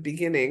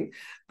beginning.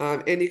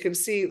 And you can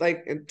see,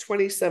 like, in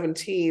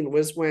 2017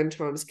 was when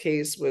Tom's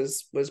case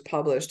was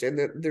published, and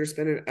there's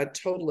been a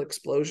total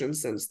explosion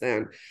since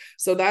then.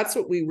 So that's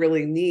what we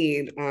really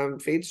need.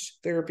 Phage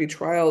therapy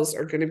trials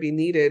are going to be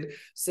needed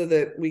so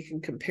that we can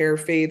compare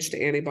phage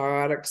to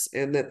antibiotics,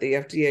 and that the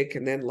FDA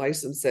can then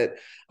license it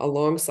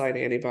alongside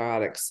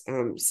antibiotics,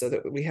 so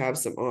that we have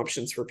some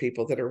options for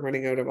people that are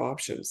running out of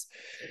options.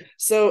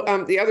 So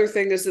the other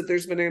thing is that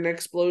there's been an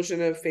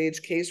explosion of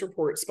phage case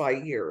reports by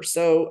year.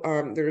 So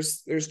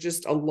there's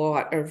just a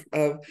lot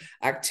of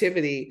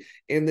activity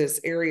in this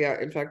area.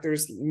 In fact,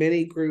 there's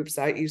many groups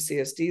at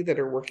UCSD that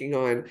are working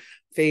on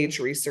phage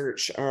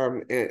research,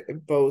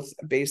 both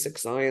basic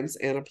science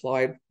and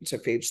applied to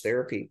phage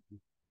therapy.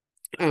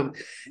 And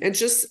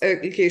just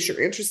in case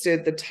you're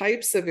interested, the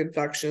types of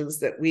infections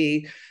that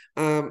we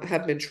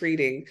have been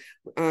treating,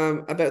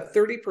 about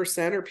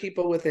 30% are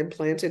people with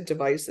implanted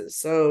devices.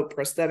 So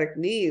prosthetic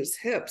knees,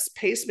 hips,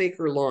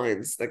 pacemaker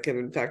lines that get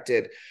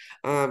infected.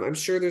 I'm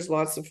sure there's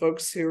lots of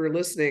folks who are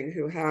listening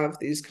who have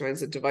these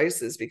kinds of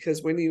devices,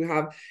 because when you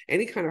have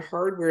any kind of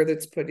hardware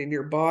that's put in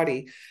your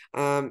body,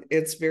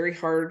 it's very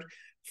hard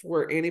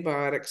for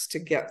antibiotics to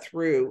get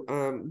through.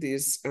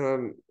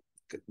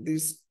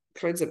 These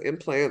kinds of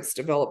implants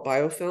develop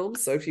biofilms.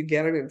 So if you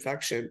get an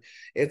infection,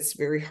 it's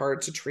very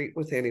hard to treat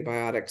with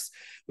antibiotics.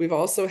 We've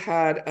also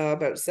had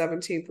about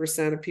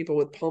 17% of people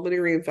with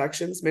pulmonary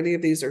infections. Many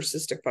of these are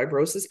cystic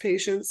fibrosis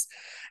patients.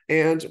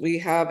 And we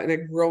have a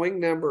growing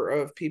number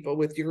of people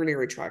with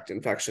urinary tract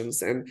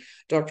infections. And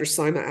Dr.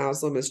 Saima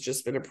Aslam has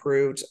just been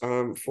approved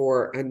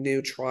for a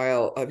new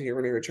trial of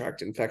urinary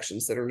tract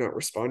infections that are not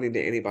responding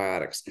to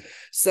antibiotics.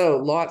 So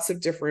lots of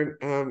different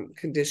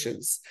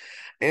conditions.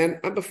 And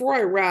before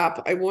I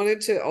wrap, I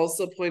wanted to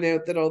also point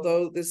out that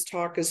although this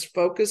talk is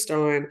focused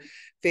on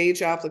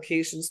phage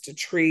applications to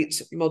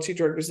treat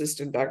multi-drug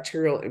resistant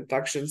bacterial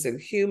infections in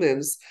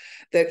humans,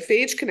 that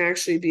phage can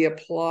actually be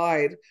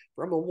applied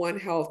from a One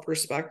Health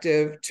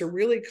perspective to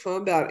really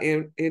combat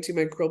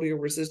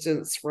antimicrobial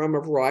resistance from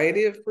a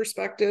variety of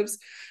perspectives.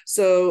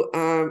 So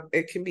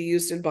it can be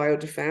used in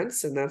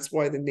biodefense, and that's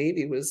why the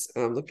Navy was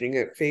looking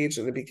at phage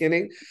in the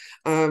beginning.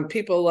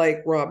 People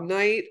like Rob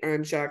Knight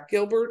and Jack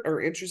Gilbert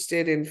are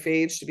interested in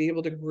phage to be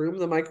able to groom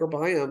the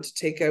microbiome to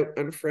take out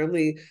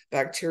unfriendly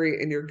bacteria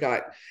in your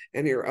gut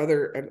and your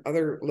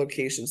other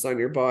locations on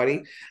your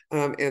body.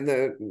 And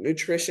the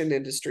nutrition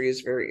industry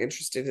is very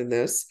interested in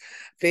this.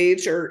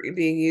 Phage are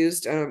being used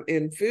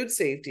in food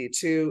safety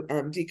to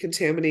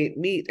decontaminate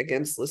meat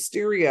against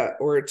listeria,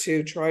 or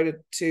to try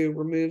to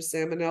remove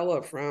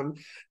salmonella from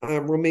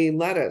romaine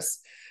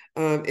lettuce.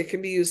 It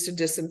can be used to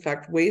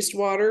disinfect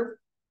wastewater.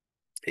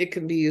 It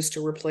can be used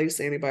to replace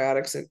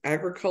antibiotics in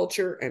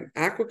agriculture and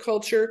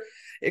aquaculture.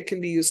 It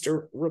can be used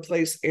to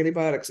replace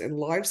antibiotics in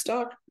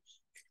livestock.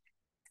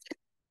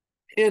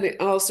 And it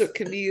also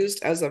can be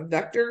used as a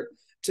vector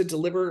to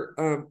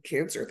deliver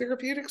cancer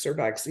therapeutics or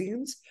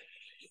vaccines.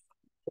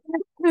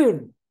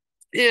 And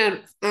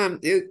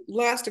the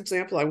last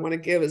example I want to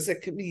give is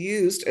it can be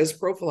used as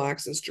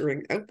prophylaxis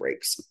during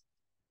outbreaks.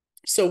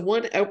 So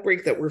one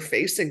outbreak that we're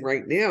facing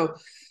right now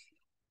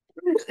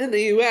in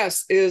the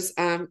US is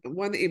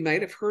one that you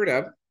might have heard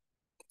of.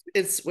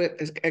 It's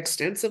with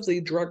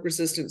extensively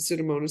drug-resistant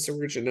Pseudomonas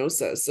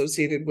aeruginosa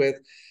associated with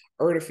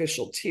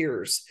artificial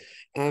tears.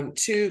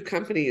 Two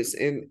companies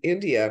in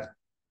India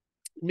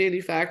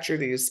manufacture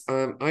these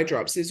eye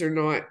drops. These are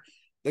not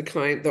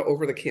the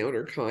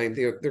over-the-counter kind.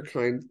 They're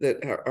kind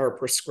that are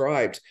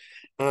prescribed.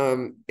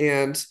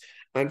 And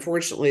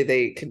unfortunately,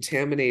 they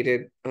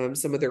contaminated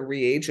some of their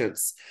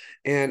reagents,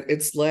 and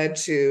it's led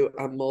to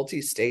a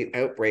multi-state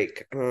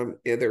outbreak.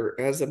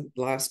 As of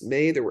last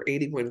May, there were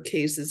 81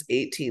 cases,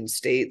 18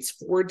 states,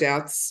 4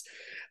 deaths,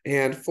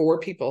 and 4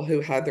 people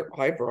who had their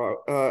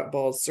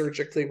eyeballs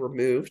surgically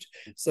removed.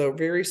 So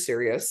very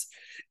serious.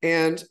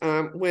 And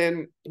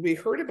when we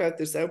heard about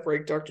this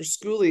outbreak, Dr.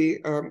 Schooley,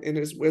 in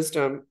his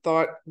wisdom,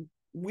 thought,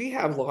 we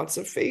have lots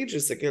of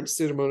phages against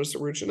Pseudomonas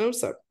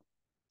aeruginosa.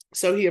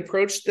 So he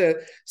approached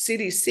the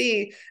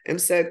CDC and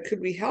said,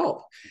 could we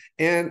help?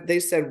 And they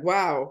said,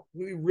 wow,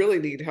 we really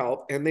need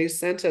help. And they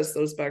sent us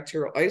those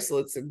bacterial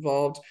isolates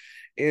involved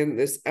in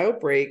this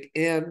outbreak.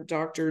 And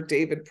Dr.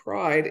 David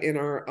Pride in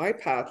our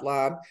IPATH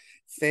lab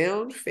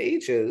found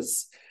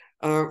phages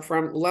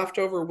from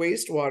leftover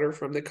wastewater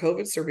from the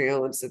COVID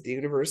surveillance that the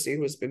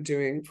university has been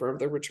doing for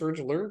the Return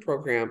to Learn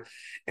program.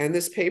 And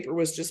this paper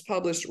was just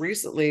published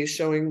recently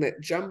showing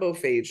that jumbo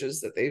phages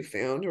that they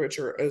found, which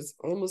are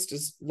almost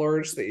as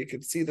large that you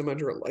could see them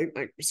under a light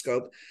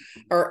microscope,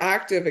 are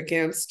active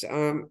against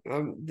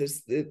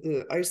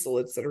the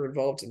isolates that are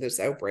involved in this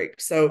outbreak.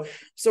 So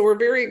we're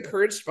very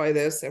encouraged by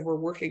this, and we're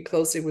working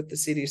closely with the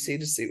CDC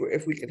to see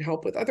if we can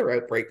help with other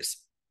outbreaks.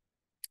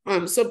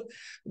 So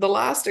the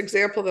last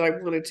example that I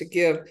wanted to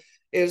give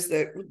is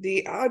that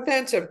the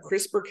advent of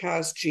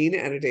CRISPR-Cas gene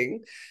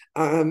editing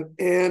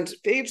and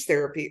phage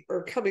therapy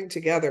are coming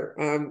together.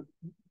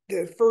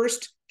 The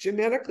first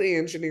genetically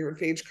engineered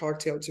phage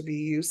cocktail to be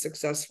used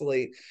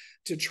successfully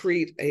to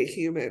treat a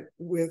human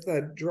with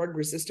a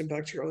drug-resistant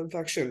bacterial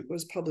infection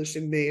was published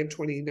in May of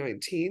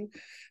 2019.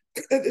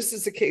 This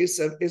is a case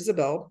of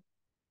Isabel,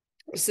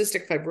 a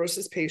cystic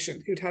fibrosis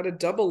patient who'd had a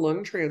double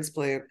lung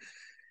transplant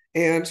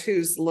and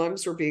whose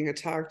lungs were being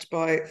attacked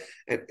by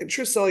an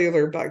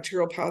intracellular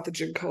bacterial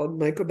pathogen called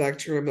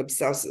Mycobacterium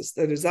abscessus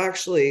that is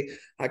actually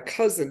a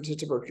cousin to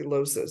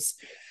tuberculosis.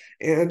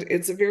 And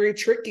it's a very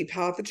tricky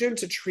pathogen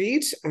to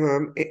treat.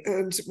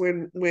 And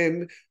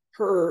when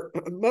her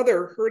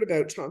mother heard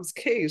about Tom's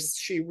case,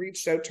 she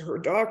reached out to her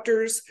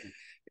doctors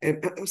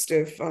and asked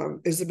if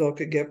Isabel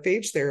could get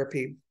phage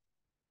therapy.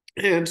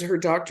 And her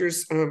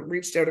doctors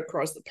reached out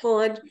across the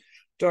pond.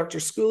 Dr.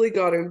 Schooley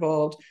got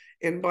involved.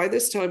 And by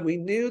this time, we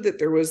knew that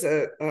there was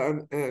a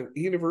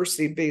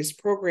university-based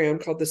program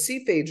called the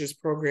C-Phages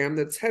program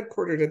that's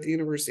headquartered at the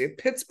University of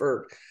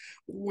Pittsburgh,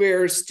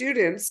 where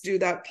students do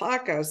that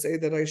plaque assay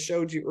that I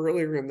showed you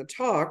earlier in the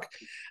talk,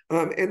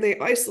 and they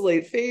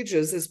isolate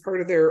phages as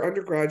part of their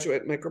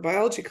undergraduate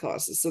microbiology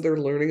classes. So they're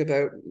learning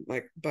about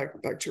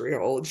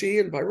bacteriology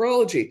and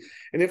virology.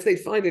 And if they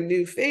find a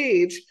new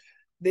phage,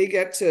 they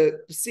get to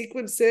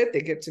sequence it,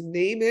 they get to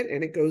name it,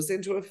 and it goes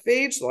into a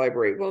phage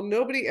library. Well,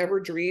 nobody ever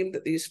dreamed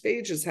that these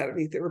phages had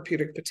any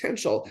therapeutic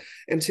potential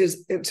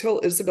until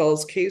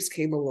Isabel's case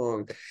came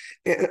along.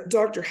 And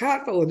Dr.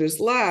 Hatfield in his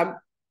lab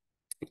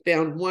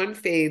found one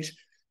phage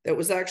that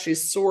was actually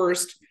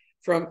sourced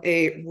from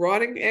a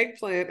rotting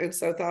eggplant in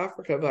South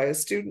Africa by a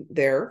student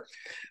there.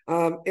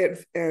 And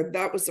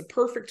that was a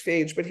perfect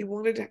phage, but he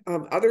wanted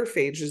other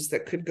phages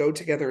that could go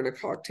together in a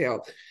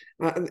cocktail.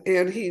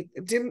 And he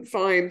didn't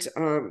find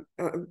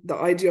the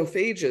ideal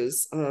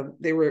phages.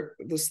 They were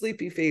the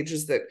sleepy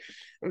phages that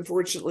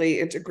unfortunately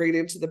integrate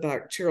into the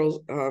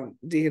bacterial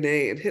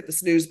DNA and hit the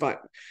snooze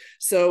button.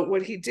 So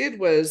what he did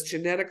was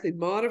genetically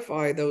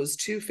modify those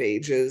two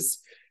phages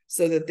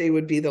so that they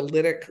would be the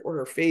lytic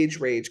or phage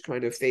rage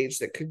kind of phage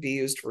that could be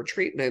used for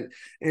treatment.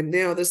 And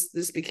now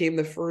this became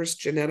the first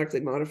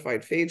genetically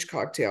modified phage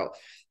cocktail.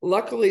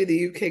 Luckily,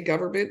 the UK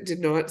government did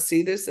not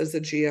see this as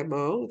a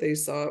GMO. They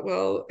saw,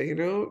 well,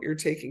 you're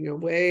taking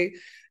away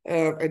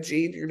a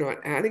gene, you're not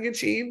adding a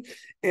gene.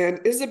 And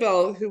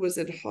Isabel, who was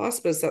in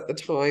hospice at the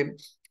time,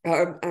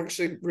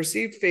 actually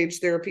received phage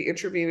therapy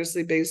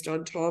intravenously based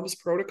on Tom's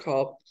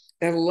protocol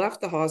and left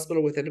the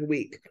hospital within a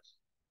week.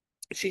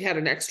 She had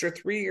an extra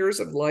 3 years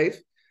of life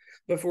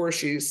before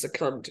she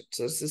succumbed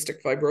to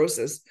cystic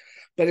fibrosis.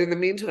 But in the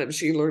meantime,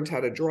 she learned how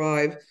to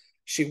drive.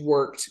 She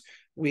worked.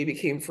 We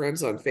became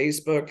friends on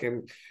Facebook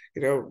and,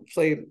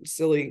 played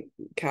silly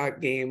cat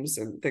games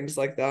and things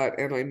like that.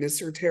 And I miss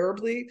her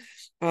terribly.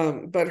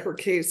 But her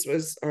case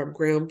was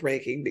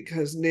groundbreaking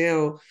because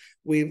now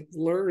we've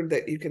learned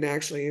that you can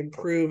actually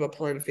improve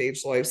upon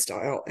phage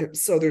lifestyle. And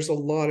so there's a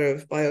lot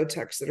of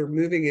biotechs that are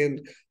moving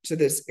into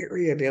this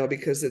area now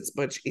because it's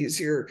much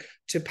easier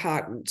to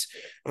patent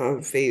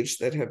phage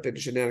that have been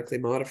genetically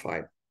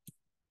modified.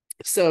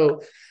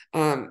 So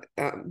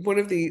one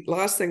of the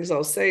last things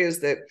I'll say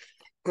is that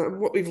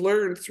what we've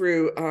learned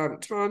through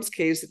Tom's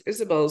case,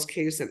 Isabel's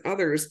case, and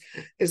others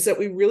is that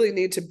we really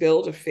need to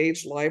build a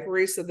phage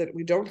library so that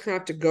we don't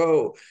have to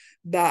go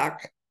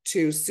back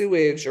to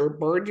sewage or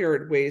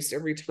barnyard waste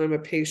every time a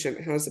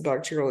patient has a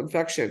bacterial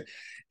infection.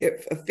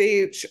 If a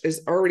phage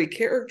is already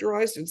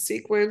characterized and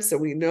sequenced, and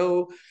we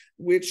know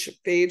which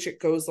phage it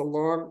goes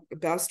along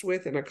best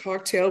with in a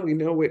cocktail, we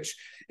know which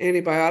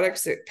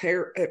antibiotics it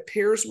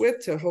pairs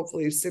with to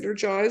hopefully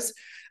synergize,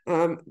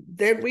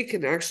 then we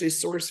can actually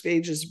source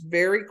phages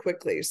very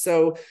quickly.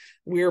 So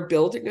we're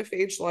building a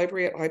phage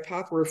library at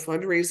IPATH. We're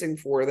fundraising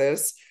for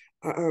this.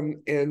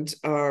 It's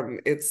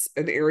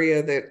an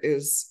area that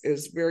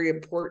is very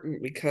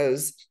important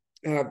because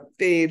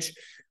phage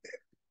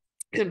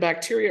and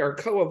bacteria are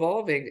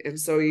co-evolving, and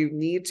so you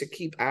need to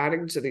keep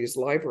adding to these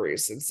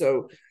libraries. And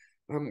so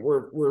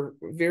we're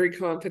very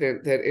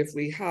confident that if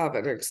we have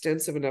an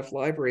extensive enough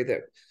library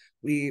that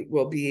we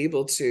will be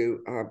able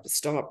to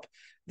stop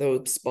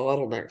those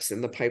bottlenecks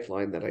in the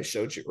pipeline that I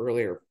showed you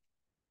earlier.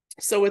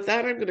 So with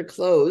that, I'm going to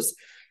close.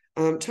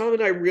 Tom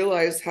and I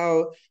realize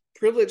how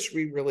privileged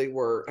we really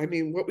were. I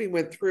mean, what we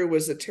went through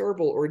was a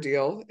terrible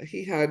ordeal.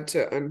 He had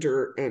to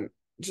under and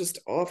just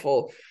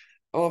awful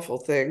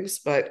things,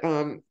 but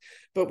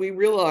we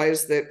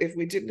realized that if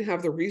we didn't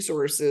have the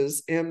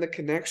resources and the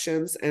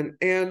connections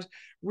and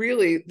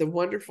really the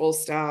wonderful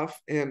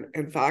staff and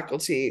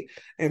faculty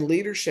and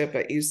leadership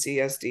at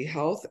UCSD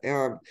Health,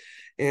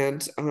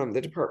 and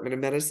the Department of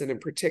Medicine in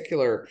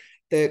particular,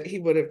 that he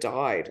would have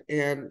died.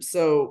 And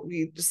so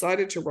we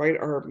decided to write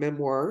our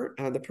memoir,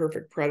 The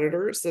Perfect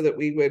Predator, so that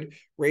we would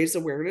raise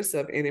awareness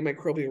of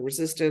antimicrobial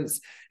resistance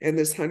and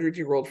this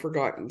 100-year-old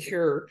forgotten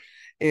cure.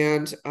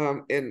 And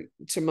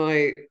to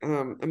my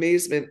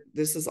amazement,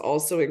 this has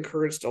also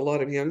encouraged a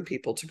lot of young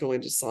people to go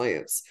into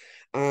science.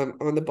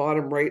 On the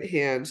bottom right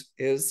hand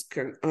is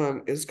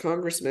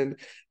Congressman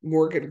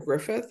Morgan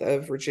Griffith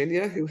of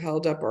Virginia, who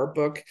held up our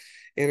book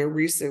in a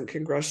recent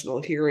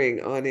congressional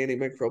hearing on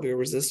antimicrobial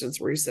resistance,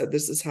 where he said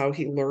this is how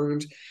he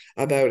learned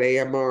about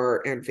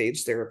AMR and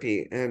phage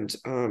therapy. And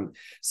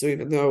so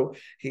even though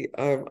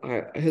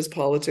his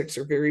politics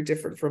are very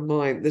different from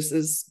mine, this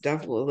is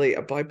definitely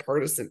a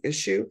bipartisan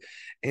issue,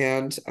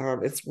 and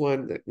it's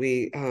one that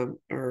we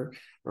are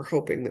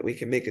hoping that we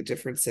can make a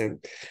difference in.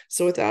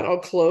 So with that, I'll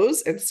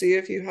close and see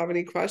if you have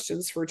any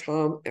questions for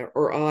Tom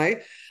or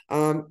I.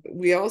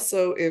 We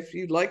also, if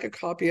you'd like a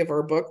copy of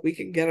our book, we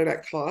can get it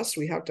at cost.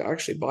 We have to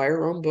actually buy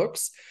our own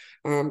books.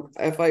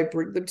 If I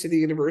bring them to the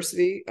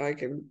university, I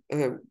can,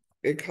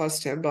 it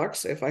costs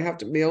 $10. If I have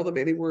to mail them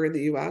anywhere in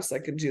the US, I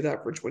can do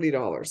that for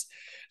 $20.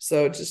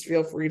 So just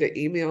feel free to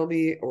email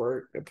me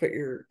or put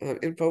your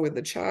info in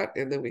the chat,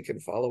 and then we can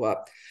follow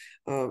up.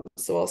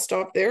 So I'll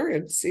stop there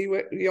and see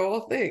what you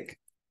all think.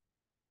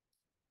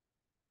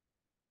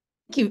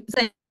 Thank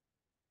you,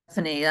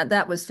 Steffanie.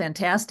 That was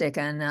fantastic.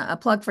 And a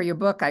plug for your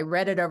book. I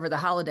read it over the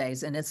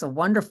holidays, and it's a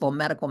wonderful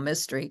medical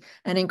mystery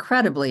and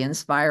incredibly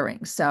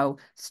inspiring. So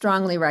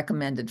strongly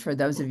recommended for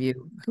those of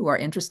you who are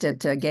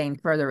interested to gain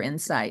further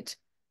insight.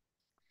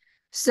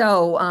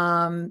 So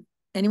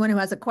anyone who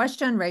has a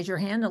question, raise your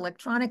hand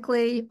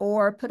electronically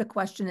or put a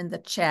question in the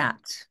chat.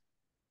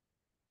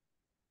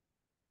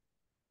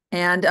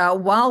 And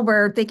while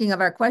we're thinking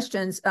of our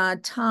questions,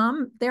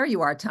 Tom, there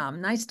you are,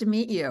 Tom. Nice to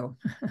meet you.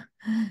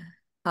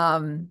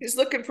 He's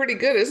looking pretty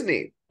good, isn't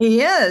he?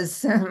 He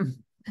is.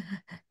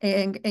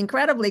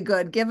 Incredibly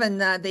good, given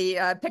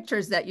the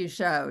pictures that you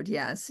showed.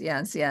 Yes,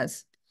 yes,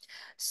 yes.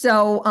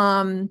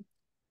 So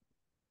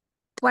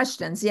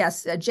questions.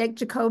 Yes, Jake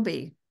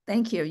Jacoby.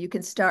 Thank you. You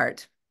can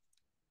start.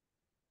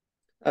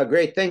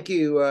 Great. Thank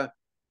you.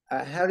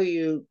 How do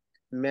you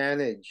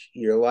manage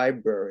your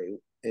library?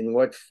 In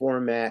what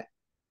format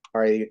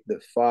are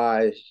the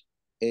Phage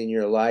in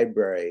your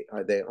library?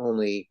 Are they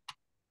only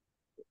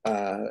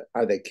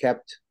are they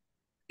kept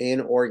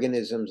in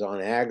organisms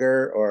on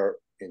agar or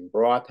in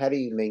broth? How do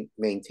you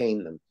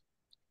maintain them?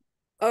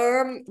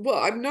 Well,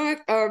 I'm not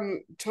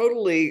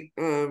totally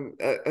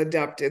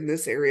adept in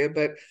this area,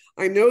 but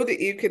I know that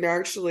you can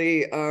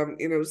actually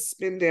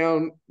spin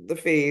down the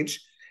phage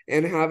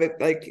and have it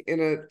like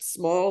in a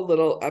small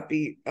little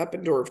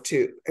Eppendorf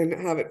tube and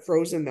have it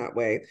frozen that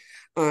way.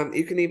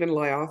 You can even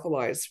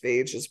lyophilize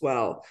phage as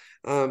well.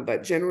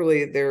 But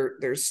generally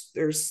there's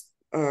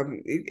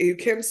you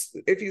can,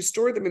 if you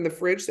store them in the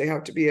fridge, they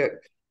have to be at,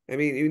 I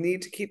mean, you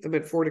need to keep them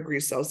at 4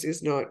 degrees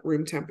Celsius, not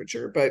room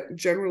temperature, but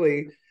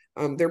generally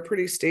they're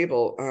pretty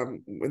stable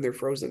when they're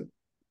frozen.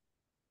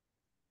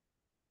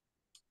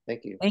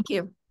 Thank you. Thank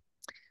you.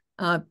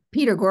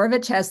 Peter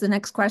Gorovich has the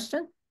next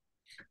question.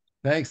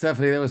 Thanks,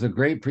 Steffanie. That was a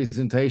great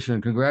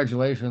presentation.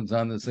 Congratulations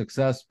on the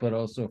success, but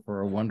also for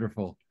a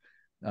wonderful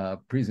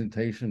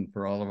presentation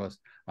for all of us.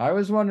 I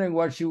was wondering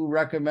what you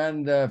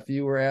recommend if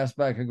you were asked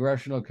by a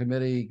congressional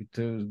committee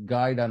to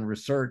guide on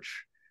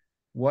research.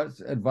 What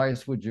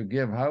advice would you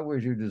give? How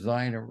would you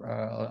design an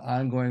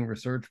ongoing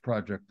research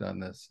project on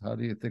this? How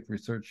do you think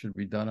research should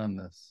be done on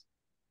this?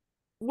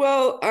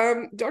 Well,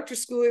 Dr.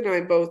 Schooley and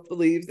I both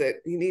believe that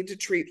you need to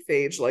treat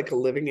phage like a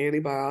living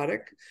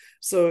antibiotic.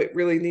 So it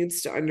really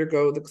needs to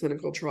undergo the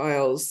clinical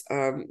trials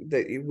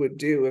that you would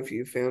do if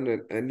you found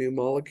a new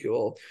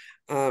molecule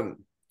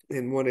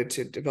and wanted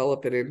to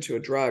develop it into a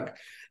drug.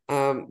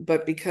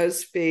 But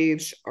because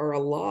phage are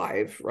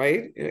alive,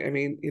 right? I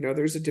mean,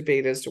 there's a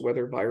debate as to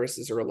whether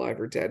viruses are alive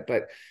or dead,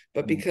 but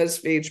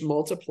because phage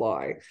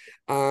multiply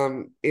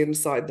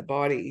inside the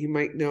body, you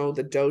might know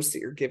the dose that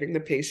you're giving the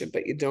patient,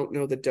 but you don't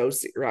know the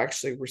dose that you're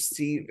actually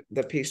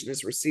the patient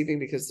is receiving,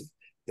 because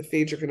the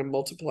phage are going to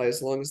multiply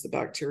as long as the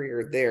bacteria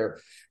are there.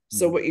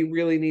 So what you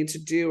really need to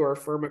do are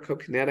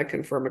pharmacokinetic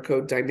and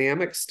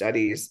pharmacodynamic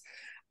studies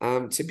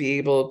to be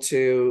able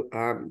to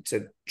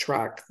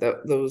track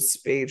those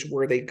phage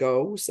where they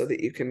go, so that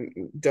you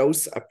can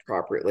dose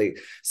appropriately.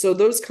 So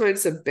those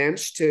kinds of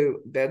bench to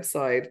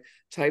bedside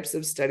types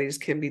of studies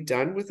can be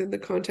done within the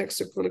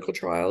context of clinical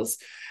trials.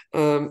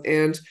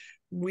 And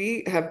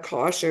we have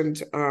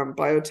cautioned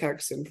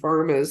biotechs and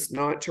pharmas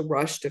not to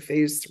rush to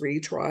phase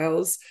 3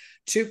 trials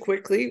too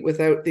quickly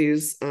without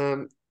these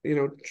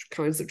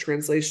kinds of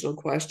translational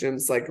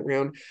questions like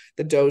around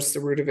the dose, the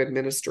route of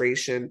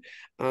administration,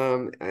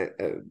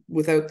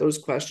 without those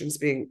questions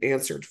being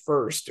answered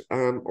first,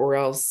 or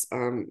else,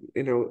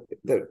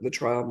 the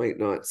trial might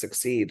not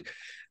succeed.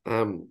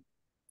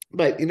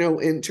 But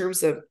in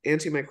terms of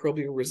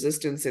antimicrobial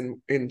resistance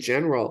in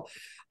general,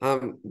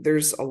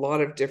 there's a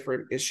lot of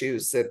different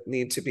issues that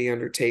need to be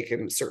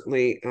undertaken,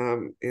 certainly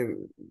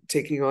in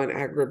taking on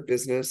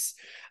agribusiness,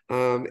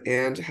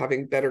 and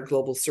having better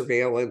global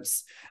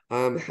surveillance.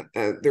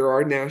 There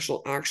are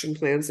national action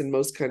plans in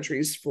most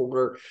countries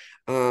for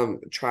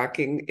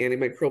tracking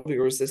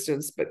antimicrobial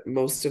resistance, but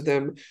most of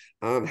them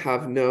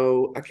have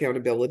no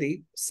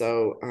accountability.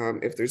 So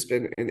if there's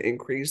been an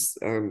increase,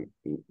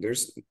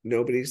 there's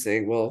nobody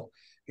saying, well,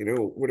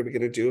 what are we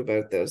going to do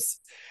about this?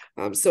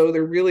 So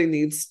there really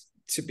needs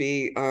to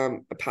be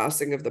a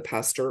passing of the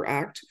Pasteur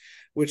Act,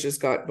 which has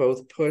got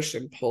both push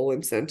and pull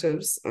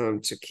incentives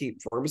to keep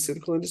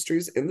pharmaceutical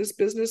industries in this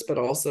business, but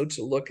also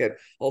to look at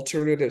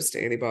alternatives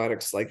to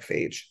antibiotics like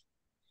phage.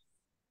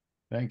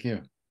 Thank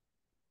you.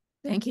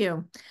 Thank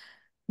you.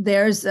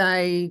 There's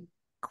a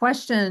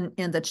question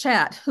in the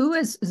chat. Who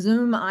is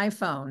Zoom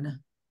iPhone?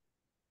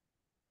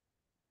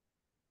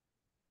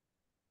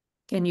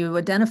 Can you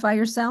identify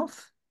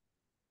yourself?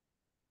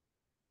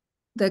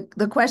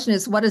 The question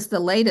is, what is the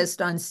latest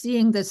on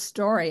seeing this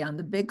story on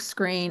the big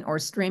screen or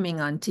streaming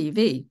on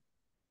TV?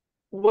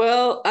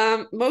 Well,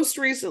 most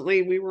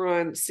recently we were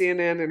on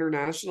CNN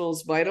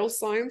International's Vital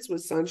Signs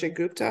with Sanjay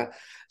Gupta.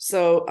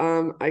 So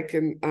I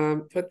can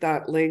put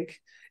that link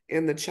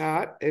in the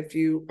chat if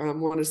you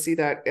want to see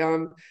that.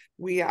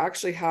 We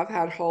actually have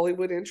had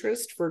Hollywood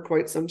interest for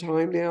quite some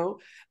time now.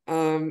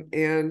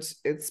 And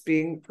it's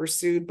being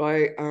pursued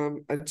by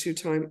a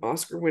two-time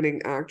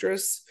Oscar-winning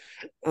actress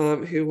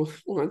who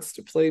wants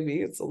to play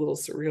me. It's a little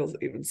surreal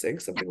even saying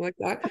something like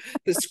that.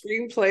 The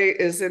screenplay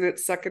is in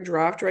its second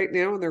draft right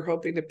now, and they're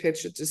hoping to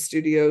pitch it to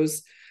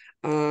studios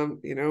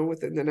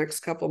within the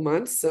next couple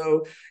months.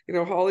 So,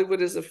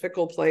 Hollywood is a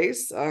fickle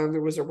place. There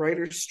was a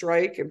writer's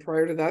strike, and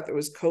prior to that, there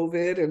was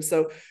COVID. And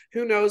so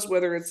who knows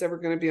whether it's ever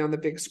going to be on the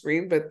big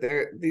screen, but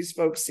these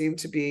folks seem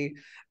to be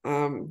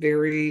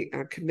very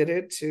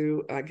committed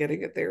to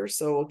getting it there.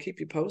 So we'll keep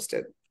you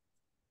posted.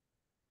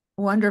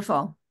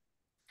 Wonderful.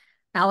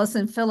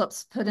 Allison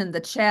Phillips put in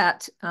the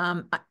chat,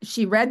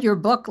 she read your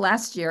book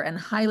last year and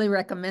highly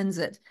recommends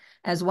it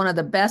as one of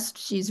the best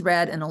she's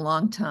read in a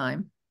long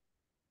time.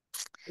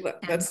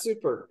 That's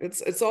super.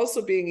 It's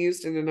also being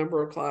used in a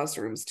number of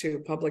classrooms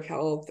too, public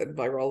health and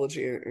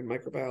virology and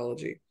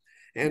microbiology,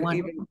 and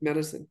Wonderful. even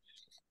medicine.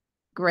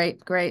 Great,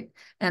 great.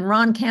 And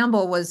Ron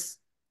Camnell was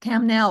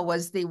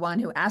the one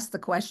who asked the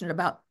question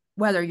about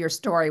whether your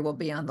story will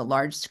be on the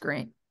large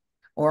screen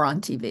or on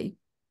TV.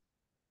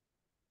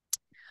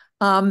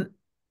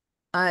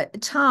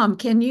 Tom,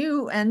 can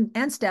you and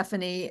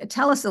Steffanie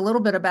tell us a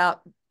little bit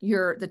about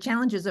the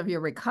challenges of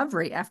your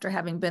recovery after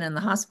having been in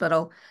the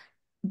hospital,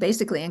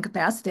 basically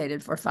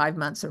incapacitated for 5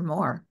 months or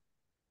more?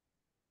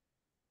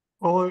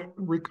 Well,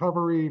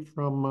 recovery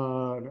from,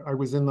 I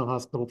was in the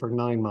hospital for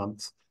 9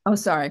 months. Oh,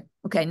 sorry.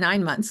 Okay,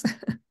 9 months.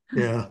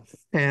 Yeah.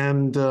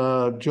 And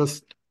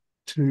just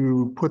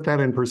to put that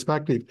in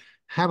perspective,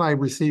 had I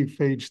received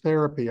phage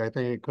therapy, I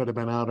think it could have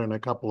been out in a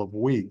couple of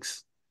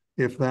weeks,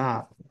 if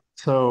that.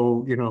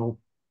 So,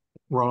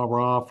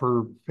 rah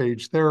for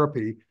phage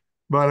therapy.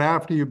 But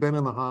after you've been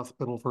in the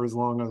hospital for as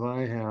long as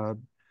I had,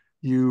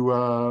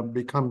 you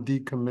become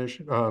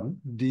decommissioned,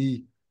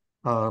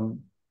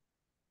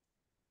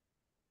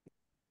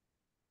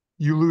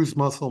 you lose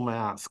muscle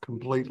mass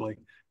completely,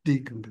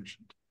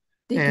 decommissioned.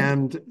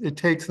 And it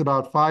takes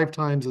about 5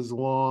 times as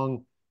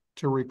long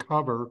to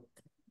recover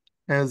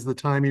as the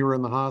time you were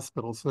in the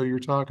hospital. So you're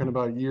talking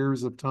about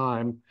years of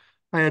time.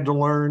 I had to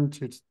learn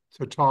to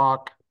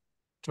talk,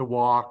 to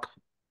walk,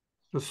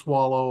 to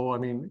swallow,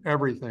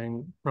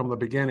 everything from the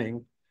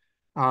beginning.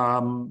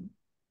 And,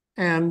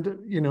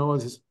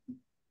 as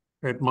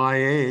at my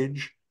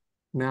age,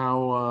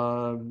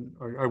 now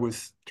I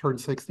was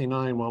turned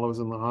 69 while I was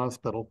in the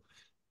hospital.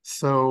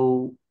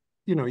 So,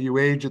 you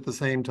age at the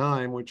same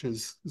time, which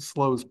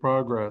slows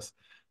progress.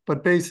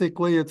 But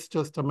basically, it's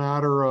just a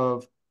matter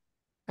of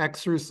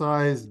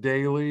exercise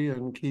daily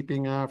and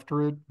keeping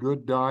after it,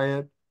 good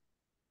diet.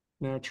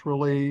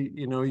 Naturally,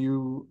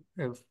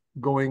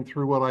 going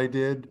through what I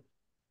did,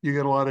 you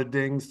get a lot of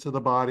dings to the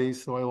body.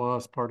 So I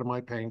lost part of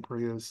my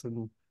pancreas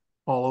and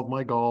all of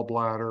my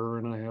gallbladder,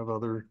 and I have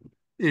other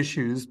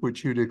issues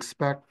which you'd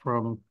expect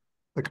from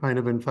the kind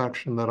of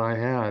infection that I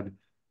had.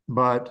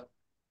 But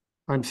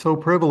I'm so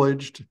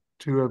privileged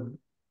to have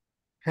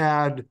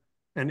had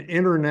an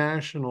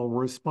international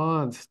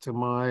response to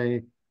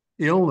my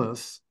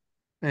illness,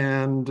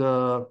 and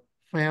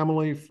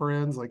family,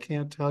 friends. I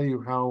can't tell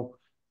you how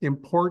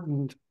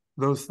important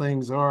those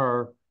things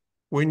are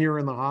when you're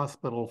in the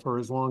hospital for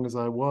as long as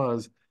I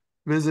was.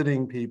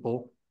 Visiting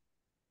people,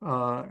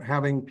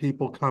 having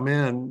people come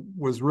in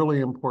was really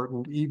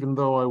important, even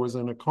though I was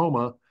in a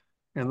coma.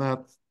 And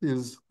that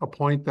is a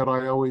point that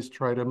I always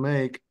try to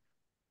make.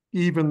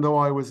 Even though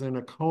I was in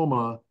a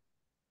coma,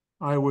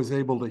 I was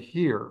able to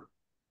hear.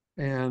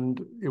 And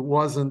it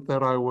wasn't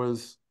that I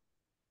was,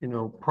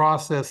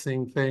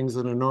 processing things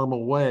in a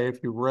normal way.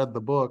 If you've read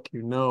the book,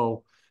 you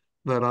know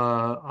that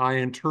I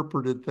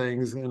interpreted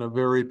things in a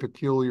very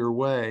peculiar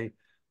way.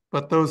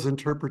 But those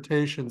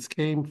interpretations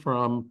came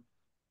from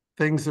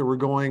things that were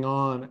going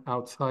on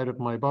outside of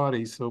my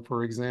body. So,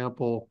 for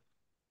example,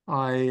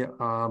 I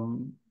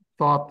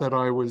thought that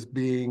I was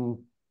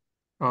being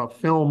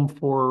filmed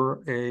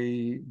for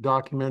a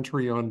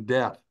documentary on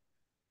death.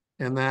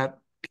 And that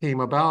came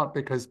about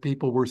because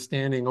people were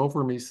standing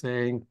over me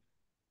saying,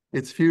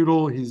 it's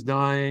futile, he's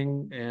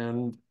dying.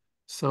 And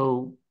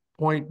so,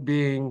 point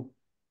being,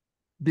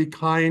 be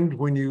kind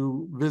when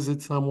you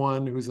visit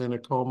someone who's in a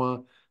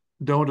coma.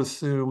 Don't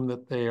assume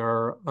that they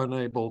are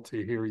unable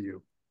to hear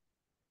you.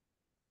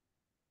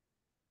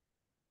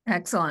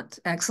 Excellent,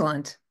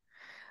 excellent.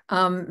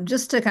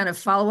 Just to kind of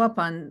follow up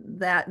on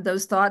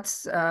those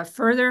thoughts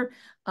further,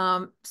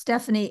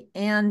 Steffanie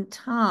and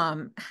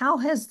Tom, how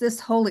has this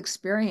whole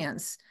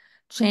experience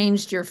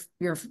changed your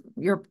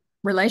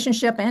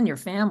relationship and your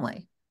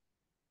family?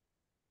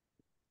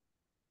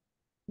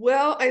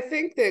 Well, I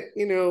think that,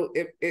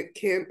 it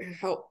can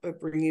help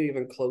bring you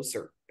even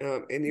closer.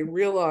 And you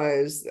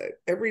realize that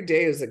every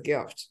day is a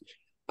gift.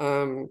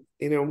 One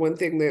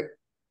thing that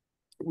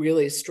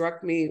really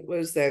struck me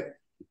was that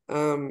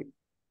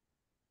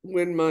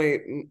when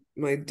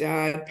my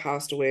dad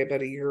passed away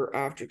about a year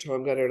after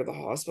Tom got out of the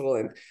hospital,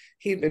 and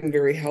he'd been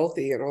very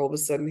healthy, and all of a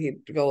sudden he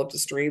developed a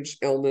strange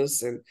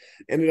illness and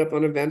ended up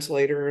on a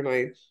ventilator, and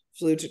I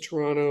flew to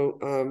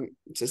Toronto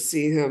to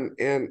see him,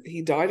 and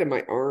he died in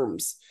my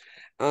arms.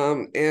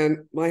 And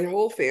my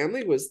whole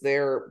family was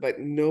there, but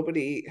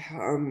nobody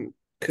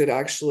could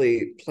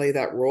actually play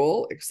that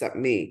role except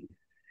me.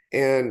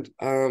 And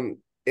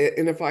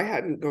if I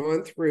hadn't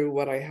gone through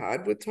what I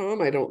had with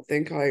Tom, I don't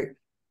think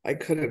I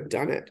could have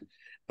done it.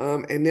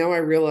 And now I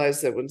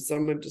realize that when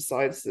someone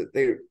decides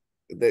that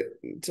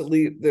to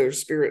leave, their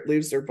spirit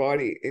leaves their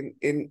body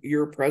in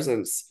your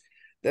presence,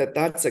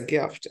 that's a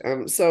gift.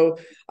 So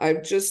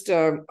I've just,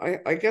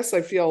 I guess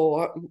I feel a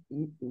lot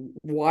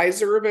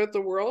wiser about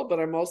the world, but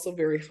I'm also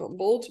very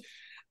humbled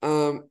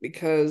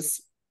because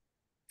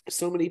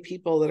so many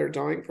people that are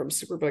dying from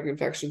superbug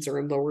infections are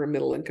in lower and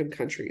middle income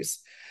countries.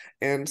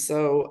 And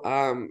so,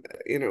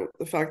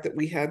 the fact that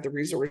we had the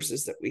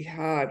resources that we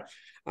had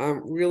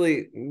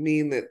really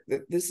mean that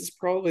this is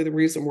probably the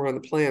reason we're on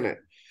the planet.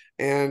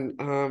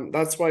 And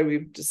that's why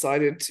we've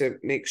decided to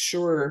make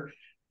sure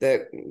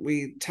that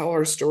we tell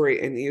our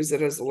story and use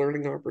it as a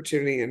learning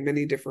opportunity in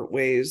many different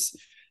ways.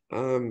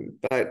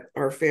 But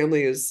our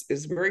family is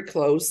very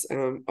close.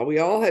 We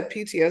all had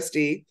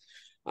PTSD.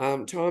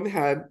 Tom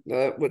had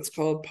what's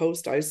called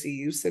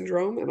post-ICU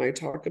syndrome, and I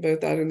talk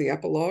about that in the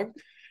epilogue.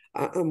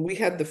 We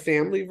had the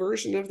family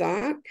version of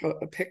that,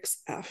 a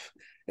PICS-F,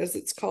 as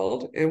it's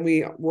called, and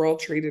we were all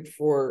treated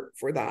for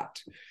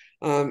that.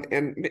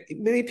 And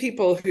many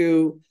people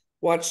who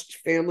watched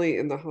family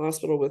in the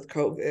hospital with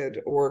COVID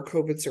or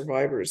COVID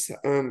survivors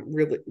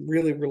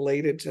really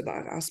related to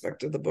that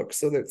aspect of the book.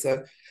 So that's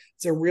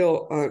it's a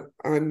real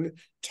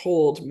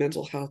untold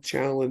mental health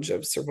challenge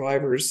of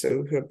survivors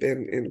who have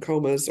been in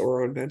comas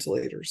or on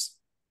ventilators.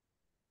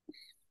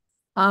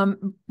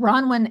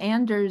 Bronwyn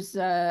Anders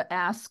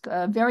asked,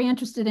 very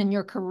interested in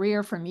your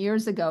career from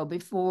years ago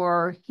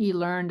before he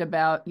learned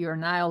about your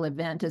Nile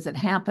event as it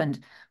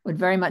happened. Would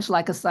very much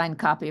like a signed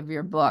copy of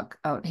your book.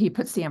 Oh, he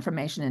puts the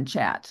information in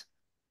chat.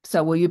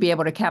 So will you be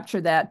able to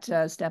capture that,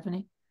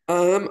 Steffanie?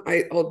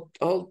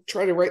 I'll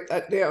try to write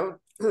that down.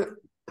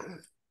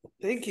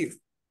 Thank you.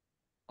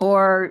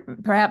 Or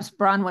perhaps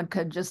Bronwyn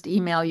could just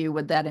email you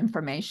with that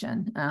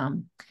information.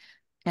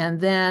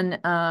 And then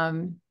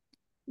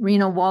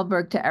Rena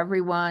Wahlberg to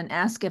everyone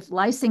ask if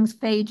lysing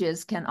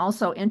phages can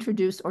also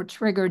introduce or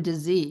trigger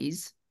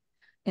disease.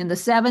 In the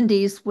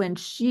 70s, when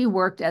she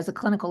worked as a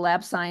clinical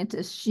lab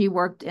scientist, she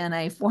worked in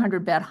a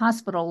 400-bed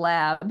hospital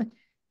lab.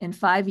 In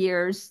 5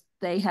 years,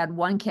 they had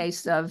one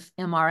case of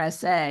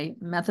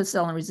MRSA,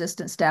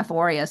 methicillin-resistant Staph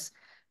aureus.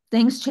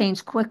 Things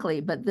changed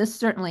quickly, but this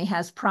certainly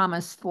has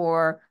promise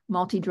for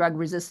multi-drug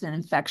resistant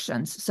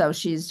infections. So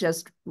she's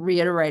just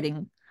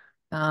reiterating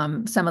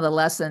some of the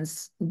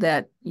lessons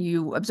that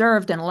you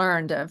observed and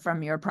learned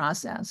from your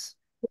process.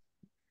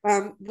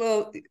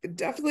 Well,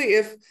 definitely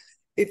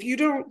if you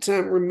don't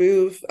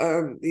remove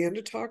the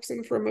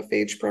endotoxin from a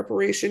phage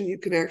preparation, you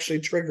can actually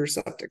trigger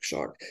septic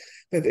shock.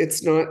 But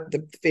it's not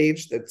the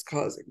phage that's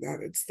causing that.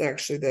 It's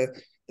actually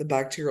the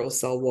bacterial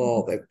cell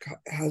wall that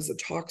has a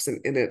toxin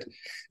in it.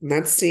 And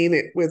that's seen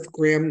it with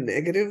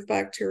gram-negative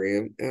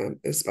bacteria,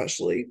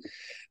 especially.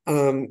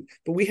 But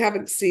we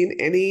haven't seen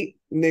any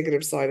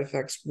negative side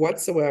effects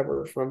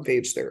whatsoever from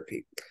phage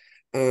therapy.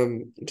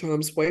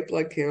 Tom's white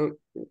blood count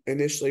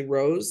initially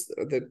rose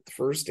the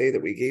first day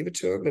that we gave it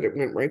to him, but it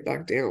went right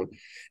back down.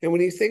 And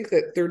when you think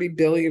that 30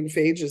 billion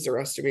phages are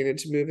estimated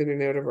to move in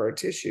and out of our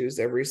tissues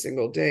every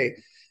single day,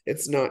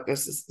 it's not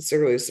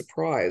necessarily a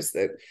surprise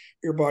that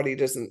your body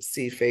doesn't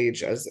see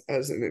phage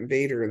as an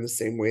invader in the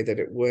same way that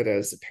it would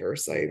as a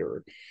parasite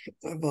or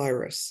a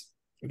virus,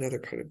 another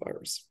kind of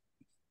virus.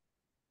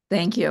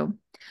 Thank you.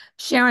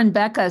 Sharon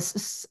Becca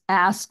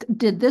asked,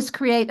 did this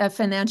create a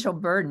financial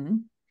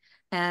burden?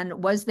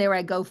 And was there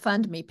a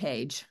GoFundMe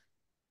page?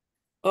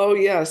 Oh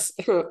yes.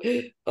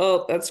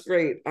 Oh, that's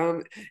great.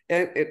 And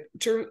it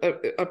turned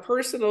a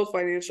personal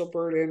financial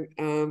burden.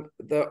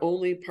 The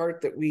only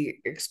part that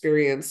we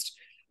experienced,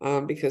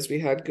 because we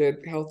had good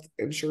health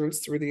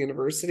insurance through the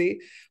university,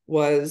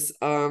 was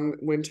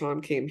when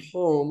Tom came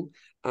home.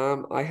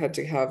 I had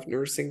to have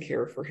nursing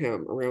care for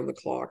him around the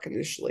clock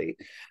initially,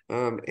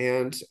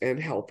 and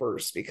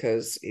helpers,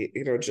 because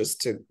just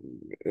to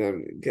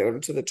get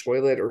him to the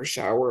toilet or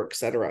shower,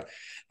 etc.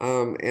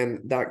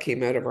 And that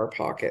came out of our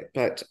pocket.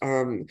 But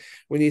when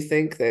you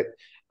think that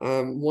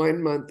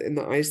 1 month in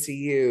the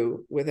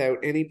ICU without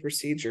any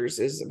procedures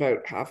is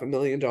about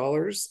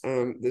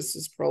 $500,000, this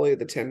is probably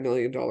the $10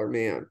 million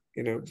man,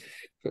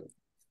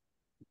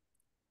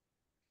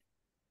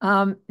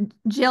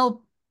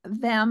 Jill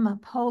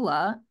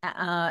Vampola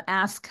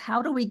asked,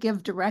 how do we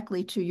give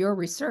directly to your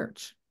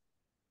research?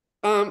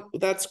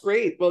 That's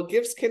great. Well,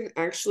 gifts can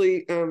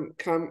actually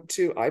come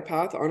to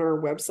IPATH on our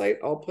website.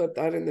 I'll put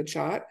that in the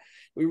chat.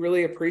 We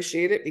really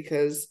appreciate it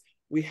because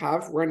we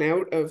have run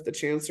out of the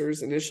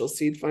Chancellor's initial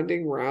seed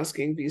funding. We're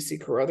asking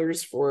BC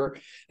Carruthers for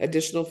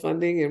additional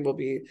funding, and we'll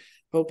be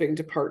hoping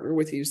to partner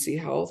with UC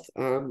Health.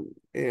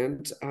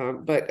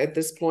 But at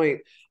this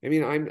point, I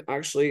mean, I'm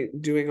actually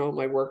doing all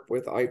my work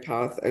with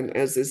IPATH, and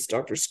as is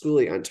Dr.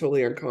 Schooley, I'm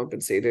totally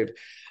uncompensated.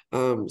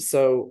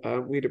 So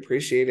we'd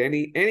appreciate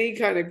any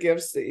kind of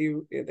gifts that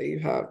you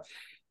have.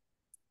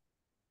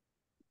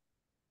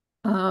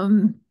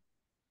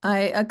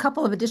 A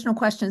couple of additional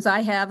questions I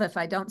have, if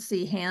I don't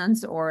see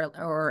hands or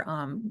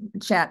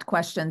chat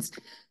questions.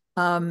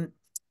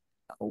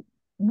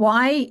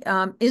 Why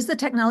is the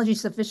technology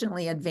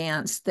sufficiently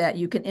advanced that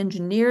you can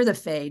engineer the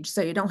phage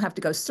so you don't have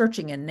to go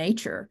searching in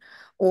nature,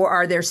 or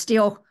are there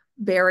still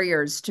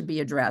barriers to be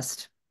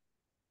addressed?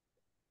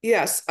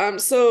 Yes.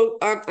 So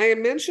I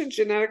mentioned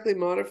genetically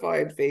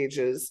modified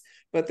phages,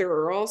 but there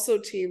are also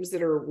teams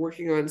that are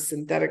working on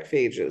synthetic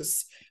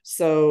phages.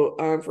 So,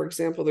 for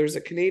example, there's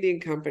a Canadian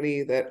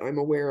company that I'm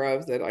aware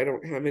of that I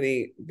don't have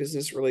any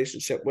business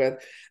relationship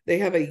with. They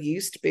have a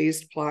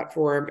yeast-based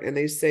platform, and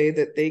they say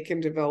that they can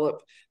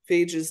develop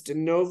phages de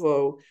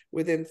novo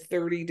within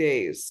 30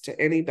 days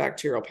to any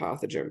bacterial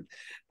pathogen.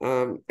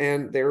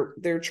 And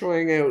they're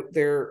trying out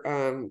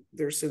their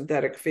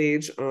synthetic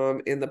phage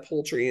in the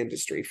poultry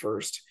industry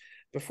first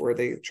before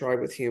they try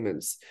with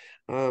humans.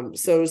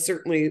 So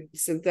certainly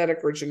synthetic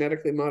or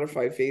genetically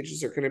modified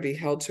phages are going to be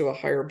held to a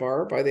higher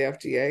bar by the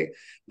FDA,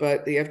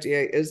 but the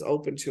FDA is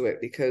open to it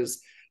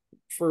because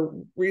for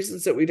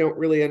reasons that we don't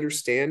really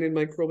understand in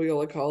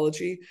microbial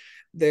ecology,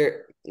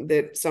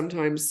 that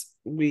sometimes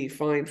we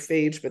find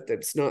phage, but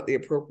that's not the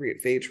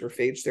appropriate phage for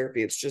phage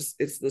therapy.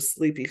 It's the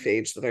sleepy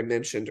phage that I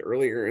mentioned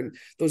earlier, and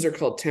those are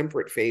called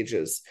temperate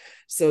phages.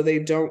 So they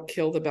don't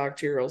kill the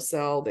bacterial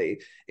cell; they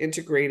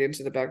integrate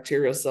into the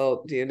bacterial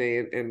cell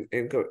DNA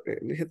and go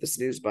and hit the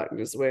snooze button,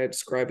 is the way I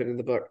describe it in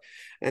the book.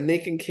 And they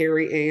can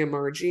carry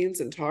AMR genes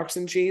and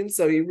toxin genes,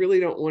 so you really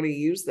don't want to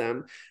use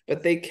them,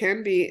 but they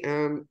can be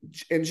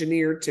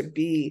engineered to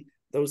be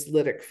those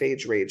lytic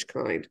phage rage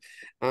kind.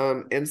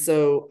 And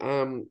so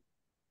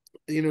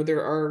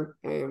there are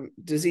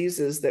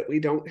diseases that we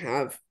don't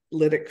have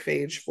lytic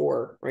phage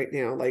for right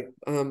now, like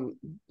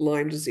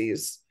Lyme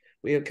disease.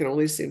 We can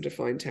only seem to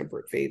find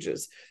temperate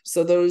phages.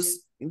 So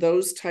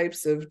those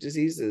types of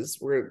diseases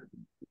where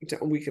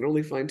we can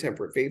only find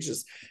temperate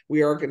phages,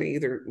 we are going to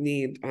either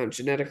need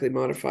genetically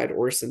modified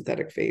or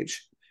synthetic phage.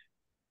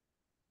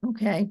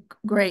 Okay,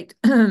 great.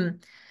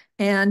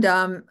 And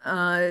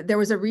there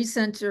was a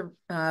recent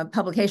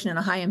publication in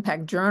a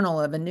high-impact journal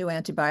of a new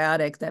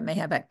antibiotic that may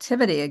have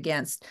activity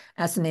against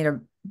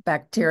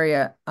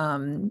Acinetobacteria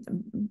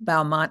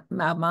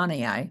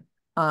baumannii.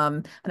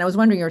 And I was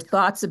wondering your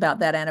thoughts about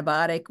that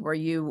antibiotic. Were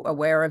you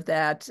aware of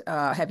that?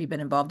 Have you been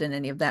involved in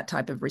any of that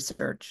type of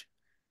research?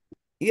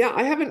 Yeah,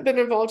 I haven't been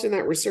involved in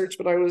that research,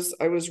 but I was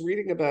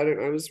reading about it,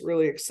 and I was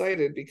really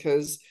excited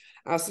because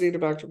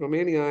Acinetobacter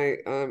baumannii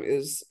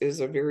is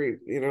a very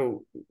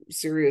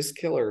serious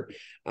killer,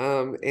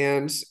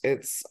 and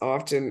it's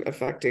often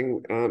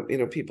affecting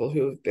people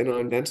who have been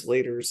on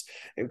ventilators,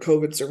 and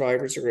COVID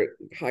survivors are at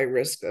high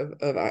risk of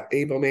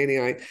A.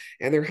 baumannii,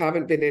 and there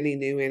haven't been any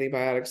new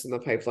antibiotics in the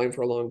pipeline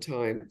for a long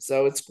time.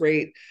 So it's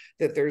great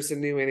that there's a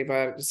new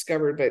antibiotic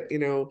discovered, but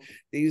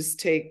these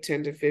take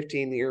 10 to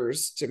 15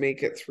 years to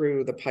make it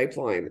through the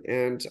pipeline,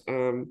 and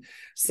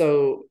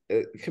so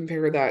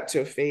compare that to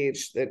a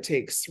phage that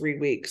takes 3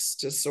 weeks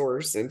to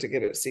source and to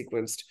get it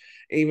sequenced,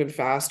 even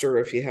faster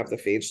if you have the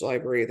phage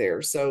library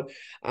there. So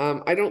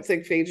I don't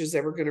think phage is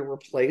ever going to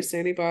replace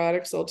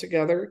antibiotics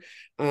altogether.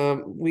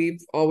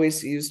 We've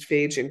always used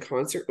phage in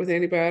concert with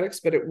antibiotics,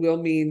 but it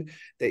will mean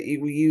that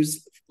you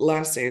use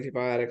less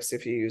antibiotics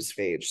if you use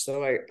phage.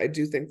 So I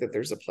do think that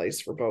there's a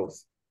place for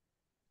both.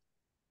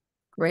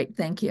 Great,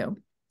 thank you.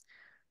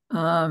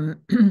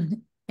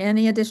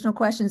 Any additional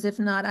questions? If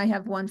not, I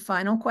have one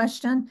final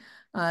question.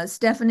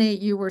 Steffanie,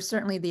 you were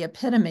certainly the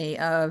epitome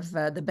of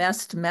the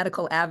best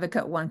medical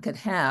advocate one could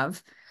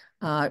have.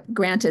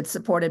 Granted,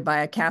 supported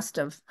by a cast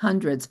of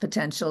hundreds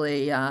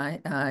potentially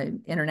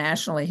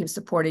internationally who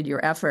supported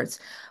your efforts.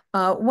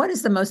 What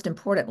is the most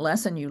important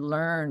lesson you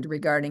learned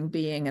regarding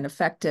being an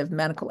effective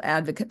medical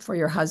advocate for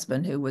your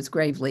husband who was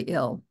gravely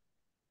ill?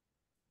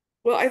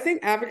 Well, I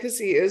think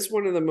advocacy is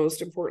one of the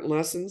most important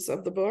lessons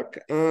of the book.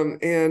 I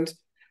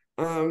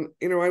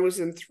was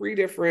in 3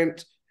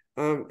 different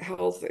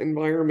health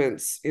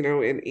environments,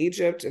 in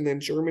Egypt and then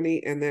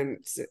Germany and then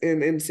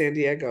in San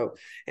Diego.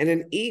 And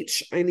in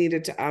each, I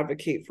needed to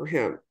advocate for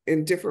him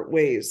in different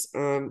ways.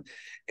 I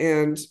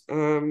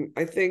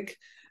think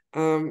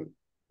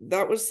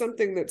that was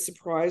something that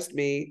surprised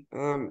me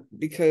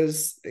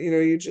because,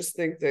 you just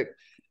think that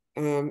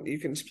you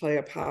can play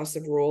a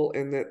passive role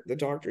and that the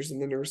doctors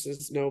and the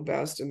nurses know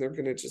best and they're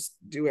going to just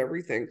do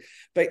everything.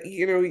 But,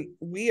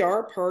 we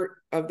are part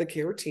of the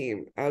care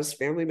team as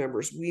family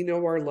members. We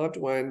know our loved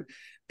one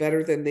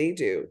better than they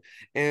do.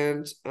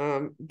 And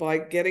by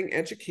getting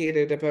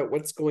educated about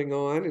what's going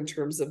on in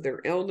terms of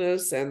their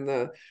illness and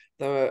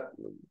the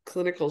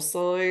clinical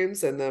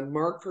signs and the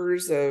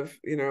markers of,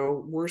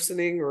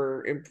 worsening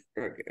or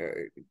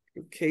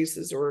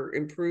cases or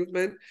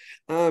improvement,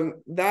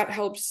 that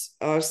helps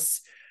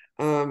us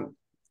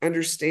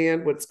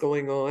understand what's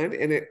going on,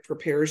 and it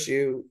prepares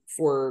you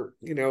for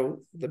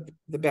the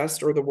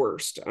best or the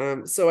worst.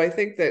 So I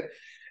think that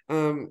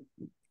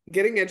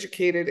getting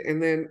educated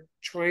and then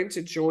trying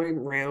to join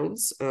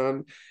rounds.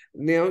 Now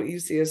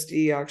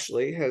UCSD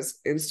actually has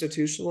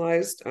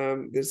institutionalized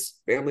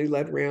this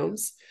family-led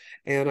rounds,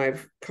 and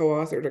I've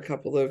co-authored a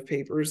couple of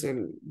papers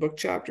and book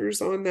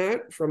chapters on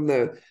that from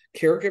the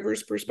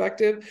caregiver's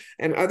perspective.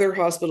 And other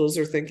hospitals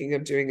are thinking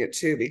of doing it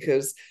too,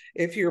 because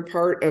if you're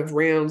part of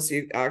rounds,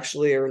 you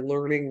actually are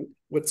learning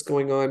what's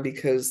going on,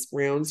 because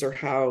rounds are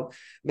how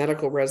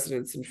medical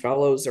residents and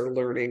fellows are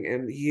learning,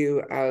 and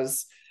you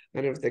as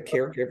kind of the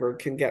caregiver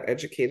can get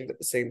educated at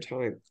the same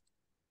time.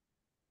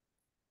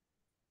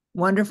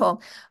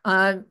 Wonderful.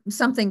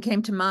 Something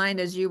came to mind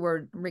as you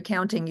were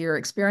recounting your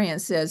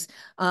experiences.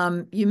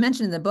 You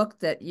mentioned in the book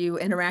that you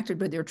interacted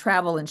with your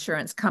travel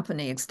insurance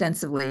company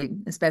extensively,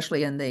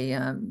 especially in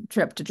the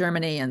trip to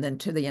Germany and then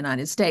to the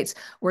United States.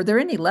 Were there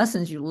any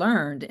lessons you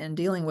learned in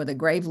dealing with a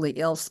gravely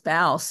ill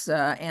spouse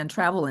and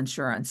travel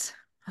insurance?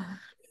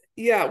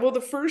 Yeah, well,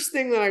 the first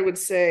thing that I would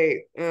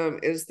say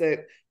is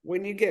that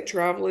when you get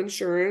travel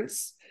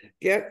insurance,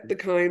 get the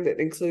kind that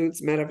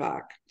includes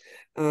medevac.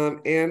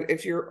 And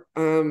if you're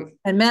and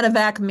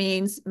medevac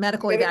means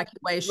medical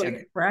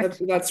evacuation,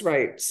 correct? That's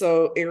right.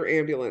 So air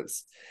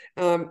ambulance.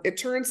 It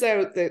turns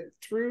out that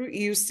through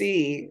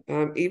UC,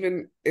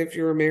 even if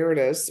you're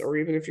emeritus or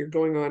even if you're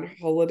going on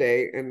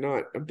holiday and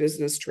not a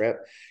business trip,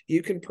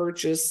 you can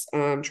purchase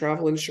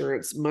travel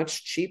insurance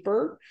much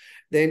cheaper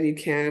than you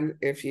can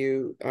if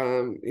you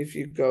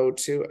go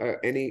to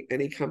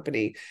any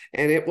company,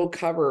 and it will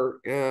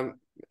cover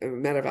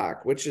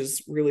medevac, which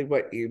is really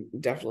what you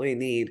definitely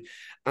need.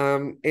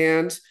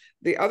 And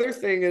the other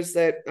thing is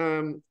that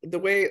the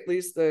way at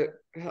least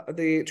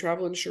the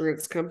travel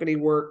insurance company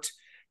worked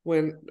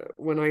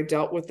when I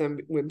dealt with them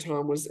when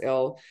Tom was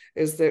ill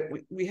is that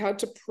we had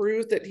to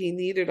prove that he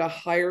needed a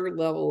higher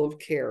level of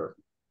care.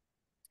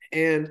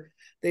 And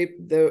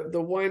the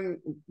one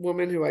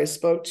woman who I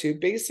spoke to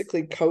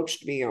basically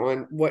coached me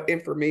on what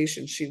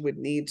information she would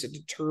need to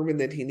determine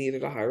that he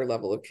needed a higher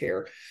level of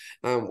care,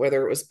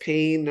 whether it was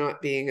pain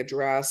not being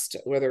addressed,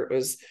 whether it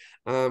was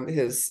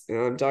his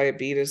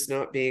diabetes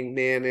not being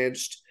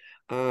managed,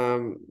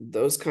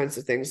 those kinds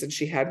of things. And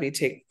she had me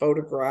take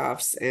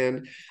photographs.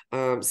 And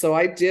so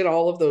I did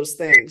all of those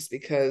things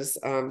because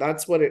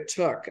that's what it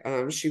took.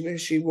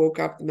 She woke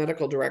up the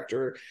medical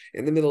director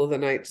in the middle of the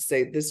night to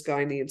say, this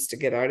guy needs to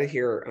get out of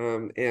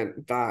here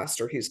and fast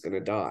or he's going to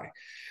die.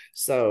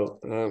 So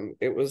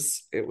it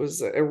was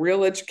a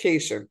real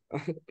education.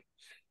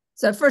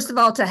 So first of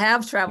all, to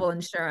have travel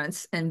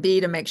insurance, and B,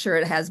 to make sure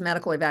it has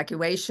medical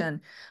evacuation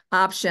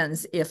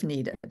options if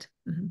needed.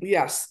 Mm-hmm.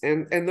 Yes,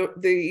 and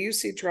the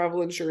UC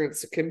travel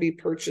insurance can be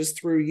purchased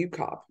through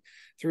UCOP,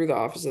 through the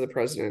Office of the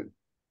President.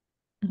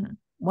 Mm-hmm.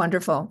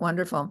 Wonderful,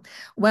 wonderful.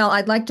 Well,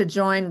 I'd like to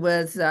join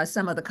with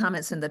some of the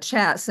comments in the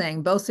chat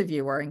saying both of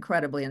you are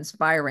incredibly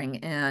inspiring,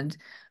 and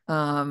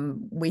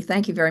we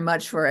thank you very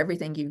much for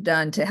everything you've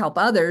done to help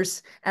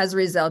others as a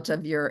result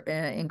of your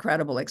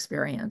incredible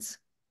experience.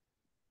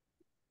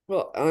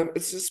 Well,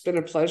 it's just been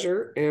a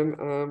pleasure,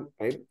 and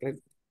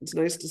it's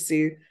nice to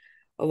see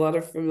a lot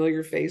of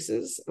familiar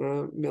faces.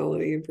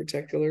 Melody in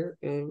particular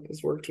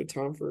has worked with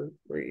Tom for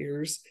 8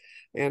 years.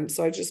 And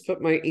so I just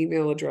put my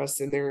email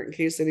address in there in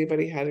case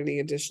anybody had any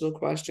additional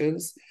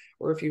questions,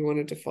 or if you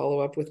wanted to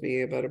follow up with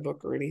me about a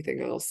book or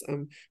anything else.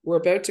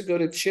 We're about to go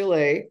to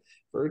Chile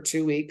for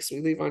 2 weeks.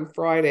 We leave on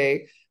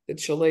Friday. The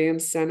Chilean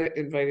Senate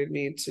invited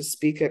me to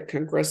speak at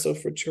Congreso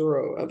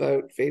Futuro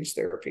about phage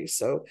therapy.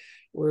 So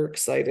we're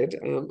excited.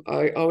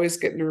 I always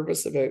get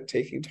nervous about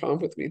taking Tom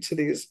with me to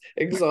these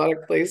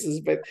exotic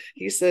places, but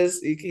he says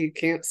he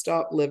can't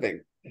stop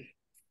living.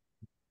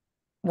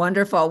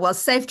 Wonderful. Well,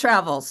 safe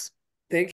travels.